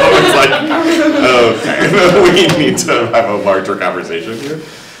a problem. It's like, okay, we need to have a larger conversation here.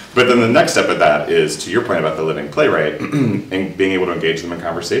 But then the next step of that is, to your point about the living playwright, and being able to engage them in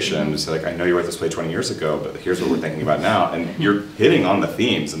conversation, and say like, I know you wrote this play 20 years ago, but here's what we're thinking about now, and you're hitting on the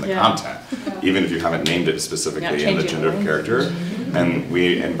themes and the content, even if you haven't named it specifically in the gender of character, and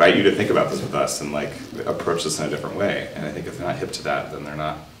we invite you to think about this with us and like approach this in a different way, and I think if they're not hip to that, then they're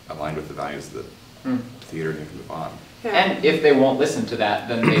not aligned with the values of the theater, and you can move on. And if they won't listen to that,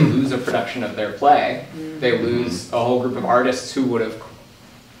 then they lose a production of their play. They lose a whole group of artists who would have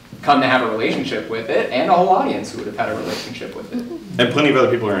come to have a relationship with it, and a whole audience who would have had a relationship with it. And plenty of other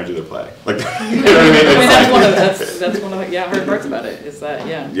people are going to do their play. Like, you know what I mean? I mean, that's one of the hard parts about it, is that,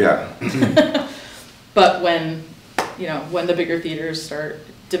 yeah. But when, you know, when the bigger theaters start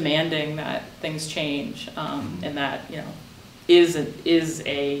demanding that things change, and that, you know, is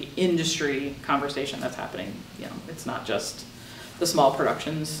a industry conversation that's happening, you know, it's not just the small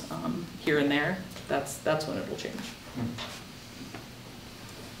productions here and there, that's when it will change.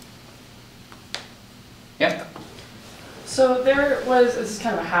 Yeah. So there was, this is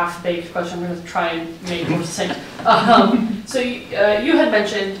kind of a half-baked question, I'm going to try and make more succinct. So you had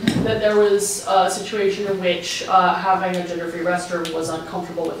mentioned that there was a situation in which having a gender-free restroom was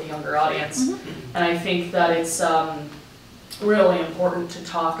uncomfortable with a younger audience. And I think that it's really important to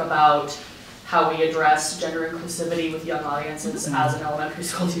talk about how we address gender inclusivity with young audiences as an elementary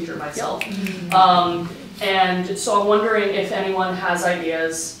school teacher myself. And so I'm wondering if anyone has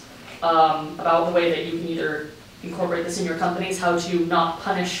ideas about the way that you can either incorporate this in your companies, how to not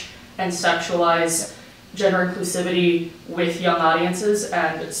punish and sexualize gender inclusivity with young audiences,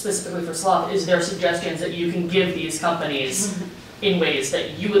 and specifically for Sloth, is there suggestions that you can give these companies in ways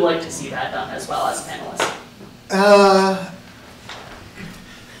that you would like to see that done as well as a panelist?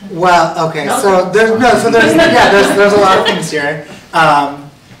 Well, okay, so there's a lot of things here. I'm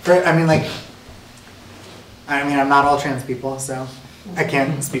not all trans people, so I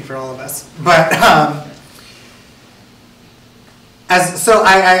can't speak for all of us, but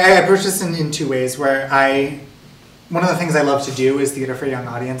I approach this in two ways, where I one of the things I love to do is theater for young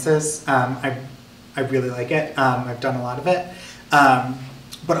audiences. I really like it. I've done a lot of it.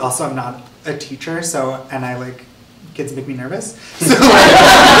 But also I'm not a teacher, so, and I like, kids make me nervous. So like,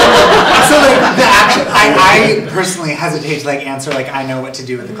 I personally hesitate to like answer like I know what to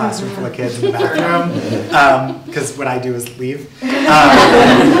do with the classroom full of kids in the bathroom, because what I do is leave.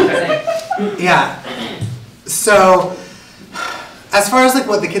 Yeah. So as far as like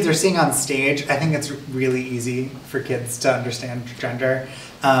what the kids are seeing on stage, I think it's really easy for kids to understand gender.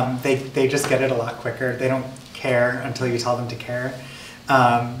 They just get it a lot quicker. They don't care until you tell them to care.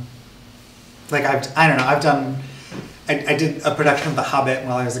 Like I don't know, I did a production of The Hobbit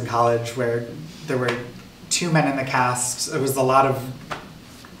while I was in college where there were 2 men in the cast. There was a lot of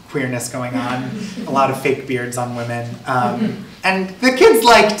queerness going on, a lot of fake beards on women, and the kids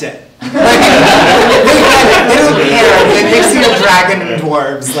liked it. Like, they don't care. They see a dragon and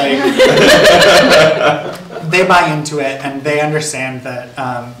dwarves. Like, they buy into it and they understand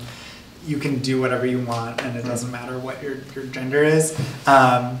that you can do whatever you want and it doesn't matter what your gender is.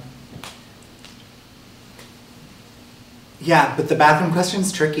 Yeah, but the bathroom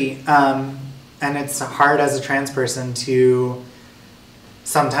question's tricky. And it's hard as a trans person to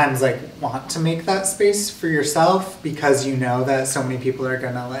sometimes like want to make that space for yourself because you know that so many people are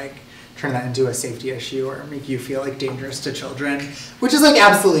gonna like turn that into a safety issue or make you feel like dangerous to children, which is like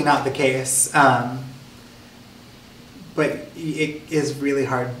absolutely not the case. But it is really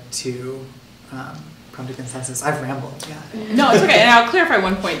hard to come to consensus. I've rambled, yeah. No, it's okay, and I'll clarify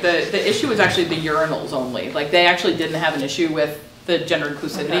one point. The issue was actually the urinals only. Like, they actually didn't have an issue with the gender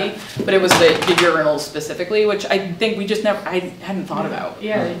inclusivity, but it was the urinals specifically, which I think we just I hadn't thought about.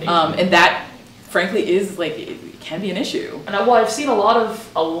 Yeah. And that, frankly, is like, it can be an issue. And I've seen a lot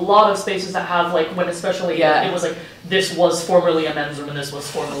of spaces that have like, when especially it was like, this was formerly a men's room and this was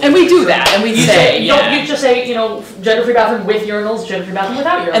formerly and we do that, and we say, you just say, you know, gender-free bathroom with urinals, gender-free bathroom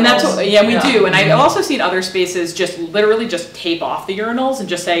without urinals. And that's what, we do. And I've also seen other spaces just literally just tape off the urinals and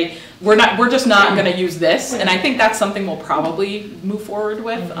just say, we're just not going to use this. And I think that's something we'll probably move forward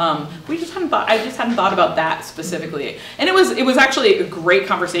with. I just hadn't thought about that specifically. And it was actually a great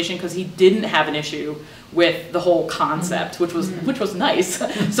conversation because he didn't have an issue with the whole concept, which was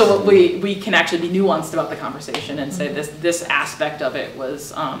nice. So we can actually be nuanced about the conversation and say this aspect of it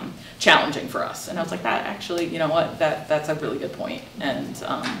was challenging for us. And I was like, that actually, you know what, that's a really good point. And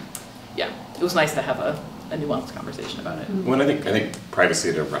yeah, it was nice to have a nuanced conversation about it. Well, I think privacy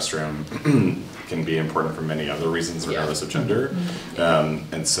at a restroom can be important for many other reasons, regardless of gender.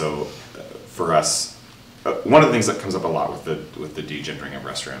 And so for us, one of the things that comes up a lot with the degendering of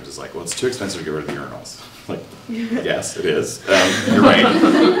restrooms is like, well, it's too expensive to get rid of the urinals. Like, yes, it is. You're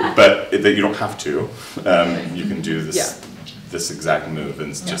right, but that you don't have to. You can do this exact move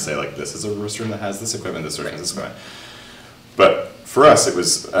and just say like, this is a restroom that has this equipment, this restroom has this equipment. But for us, it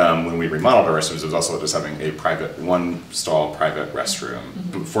was when we remodeled our restrooms, it was also just having a private, one-stall private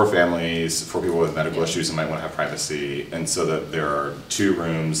restroom for families, for people with medical issues who might want to have privacy, and so that there are 2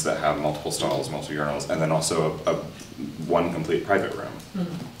 rooms that have multiple stalls, multiple urinals, and then also one complete private room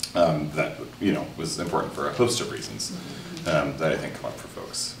that was important for a host of reasons that I think come up for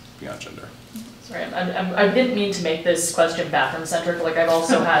folks beyond gender. Sorry, I didn't mean to make this question bathroom centric. Like I've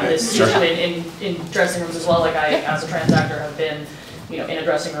also had this in dressing rooms as well. Like I, as a trans actor, have been, in a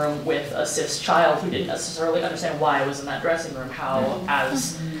dressing room with a cis child who didn't necessarily understand why I was in that dressing room. How,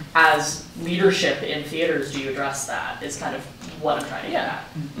 as leadership in theaters, do you address that? Is kind of what I'm trying to get at.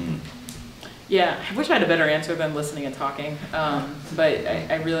 Yeah, I wish I had a better answer than listening and talking. But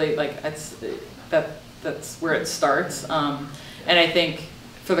I really like that's where it starts. And I think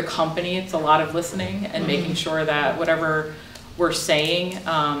for the company, it's a lot of listening and making sure that whatever we're saying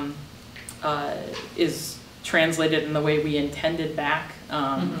is translated in the way we intended back,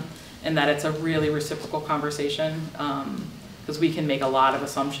 and that it's a really reciprocal conversation, because we can make a lot of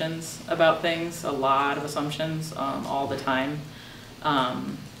assumptions about things, all the time.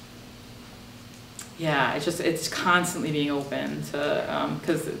 Yeah, it's constantly being open to,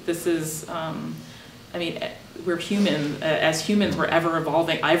 because this is, we're human. As humans, we're ever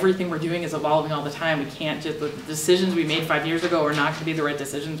evolving. Everything we're doing is evolving all the time. We can't the decisions we made 5 years ago are not going to be the right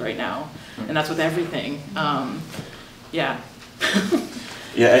decisions right now. And that's with everything. Yeah.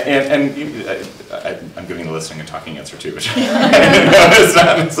 Yeah, and I'm giving the listening and talking answer too, which I know is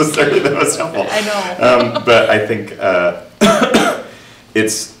not necessarily the most helpful. I know. But I think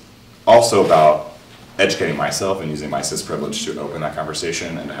it's also about educating myself and using my cis privilege to open that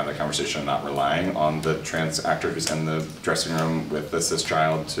conversation and to have that conversation, not relying on the trans actor who's in the dressing room with the cis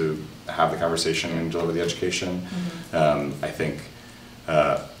child to have the conversation and deliver the education. I think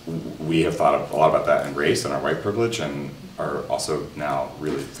we have thought a lot about that in race and our white privilege, and are also now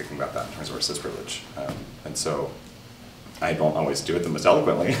really thinking about that in terms of our cis privilege. And so I don't always do it the most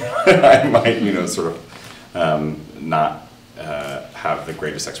eloquently. I might, sort of not have the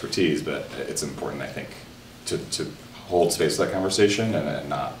greatest expertise, but it's important, I think, to hold space for that conversation and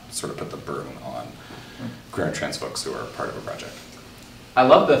not sort of put the burden on queer and trans folks who are part of a project. I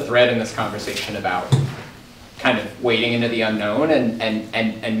love the thread in this conversation about kind of wading into the unknown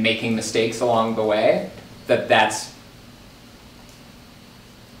and making mistakes along the way. That's,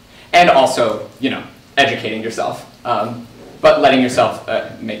 and also, educating yourself. But letting yourself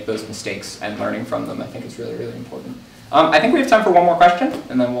make those mistakes and learning from them, I think is really, really important. I think we have time for one more question,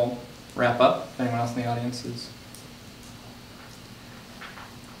 and then we'll wrap up. If anyone else in the audience is...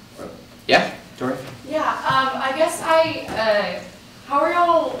 Yeah, Dory? Yeah, I guess how are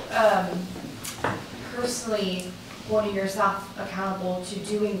y'all personally holding yourself accountable to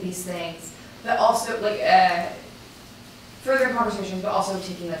doing these things, but also further conversations, but also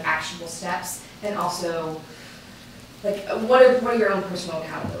taking actionable steps, and also what are your own personal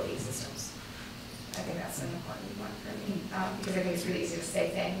accountability systems? I think that's an important one for me, because I think it's really easy to say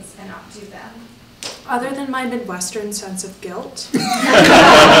things and not do them. Other than my Midwestern sense of guilt,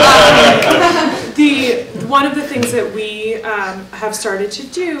 one of the things that we have started to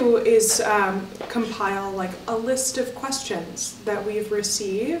do is compile a list of questions that we've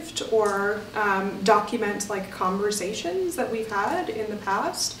received, or document conversations that we've had in the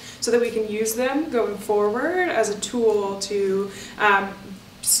past, so that we can use them going forward as a tool to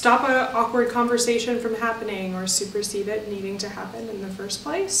stop an awkward conversation from happening or supersede it needing to happen in the first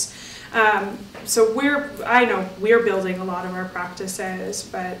place. So I know we're building a lot of our practices,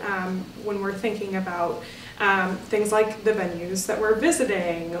 but when we're thinking about things like the venues that we're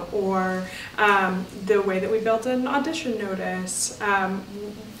visiting, or the way that we built an audition notice,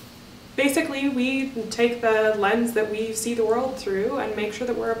 basically we take the lens that we see the world through and make sure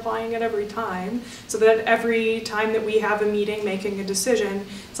that we're applying it every time, so that every time that we have a meeting making a decision,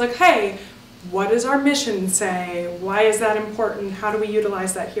 it's like, hey, what does our mission say? Why is that important? How do we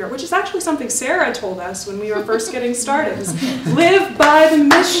utilize that here? Which is actually something Sarah told us when we were first getting started. Is live by the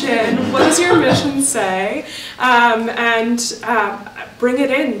mission. What does your mission say? And bring it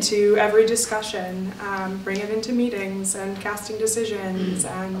into every discussion. Bring it into meetings and casting decisions,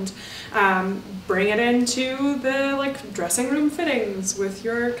 and bring it into the dressing room fittings with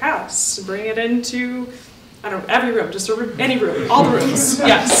your cast. Bring it into, I don't know, every room, just any room, all the rooms,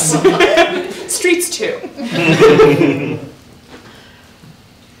 yes. Streets too.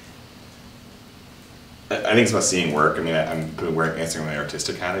 I think it's about seeing work. I mean, I'm answering my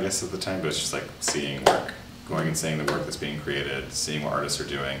artistic hat, I guess, at the time, but it's just seeing work, going and seeing the work that's being created, seeing what artists are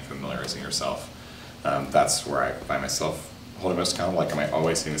doing, familiarizing yourself. That's where I find myself holding most accountable. Am I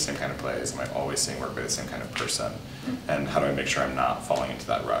always seeing the same kind of plays? Am I always seeing work by the same kind of person? And how do I make sure I'm not falling into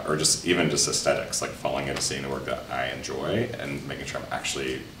that rut? Or even just aesthetics, falling into seeing the work that I enjoy and making sure I'm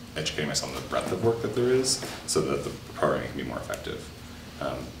actually educating myself on the breadth of work that there is, so that the programming can be more effective.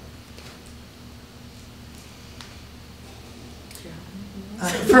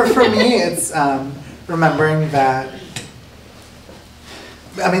 For me, it's remembering that,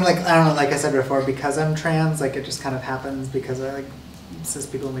 I mean, I don't know, like I said before, because I'm trans, it just kind of happens because cis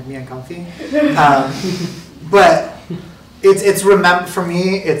people make me uncomfy. But for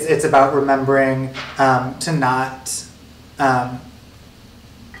me, it's about remembering to not,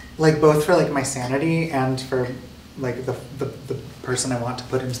 both for my sanity and for the person I want to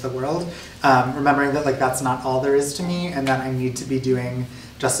put into the world, remembering that that's not all there is to me, and that I need to be doing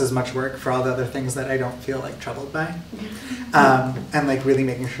just as much work for all the other things that I don't feel troubled by, and really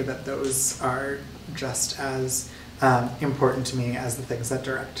making sure that those are just as important to me as the things that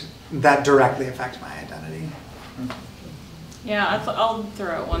directly affect my identity. Yeah, I'll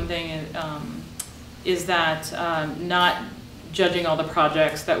throw out one thing, is that not judging all the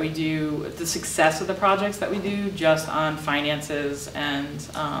projects that we do, the success of the projects that we do, just on finances and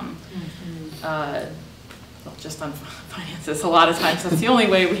just on finances. A lot of times that's the only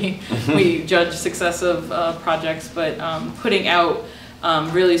way we judge success of projects, but putting out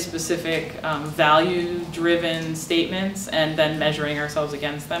really specific value-driven statements and then measuring ourselves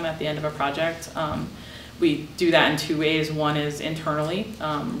against them at the end of a project. We do that in two ways. One is internally,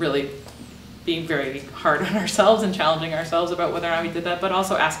 really being very hard on ourselves and challenging ourselves about whether or not we did that, but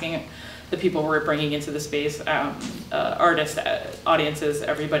also asking the people we're bringing into the space, artists, audiences,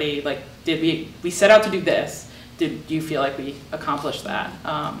 everybody, did we set out to do this? Did you feel like we accomplished that?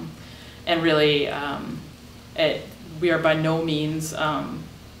 And really, we are by no means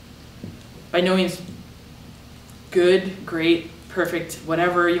good, great, perfect,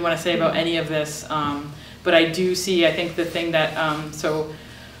 whatever you want to say about any of this. But I do see, I think the thing that, so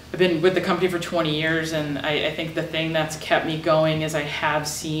I've been with the company for 20 years, and I think the thing that's kept me going is I have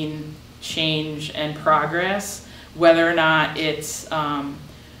seen change and progress, whether or not it's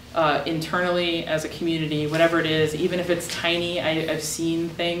internally as a community, whatever it is, even if it's tiny, I've seen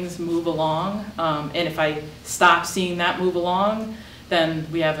things move along. And if I stop seeing that move along, then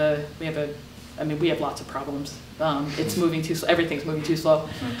we have lots of problems. It's moving too slow, everything's moving too slow.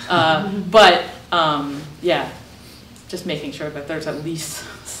 But yeah, just making sure that there's at least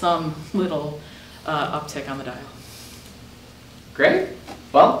some little uptick on the dial. Great.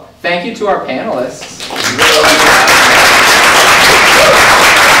 Well, thank you to our panelists.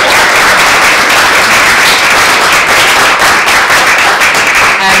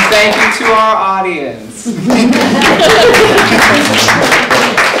 And thank you to our audience.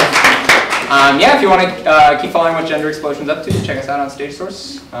 Yeah, if you want to keep following what Gender Explosion's up to, check us out on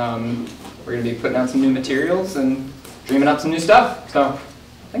Stagesource. We're going to be putting out some new materials and dreaming up some new stuff. So,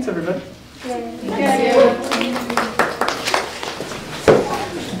 thanks everybody. Thank you.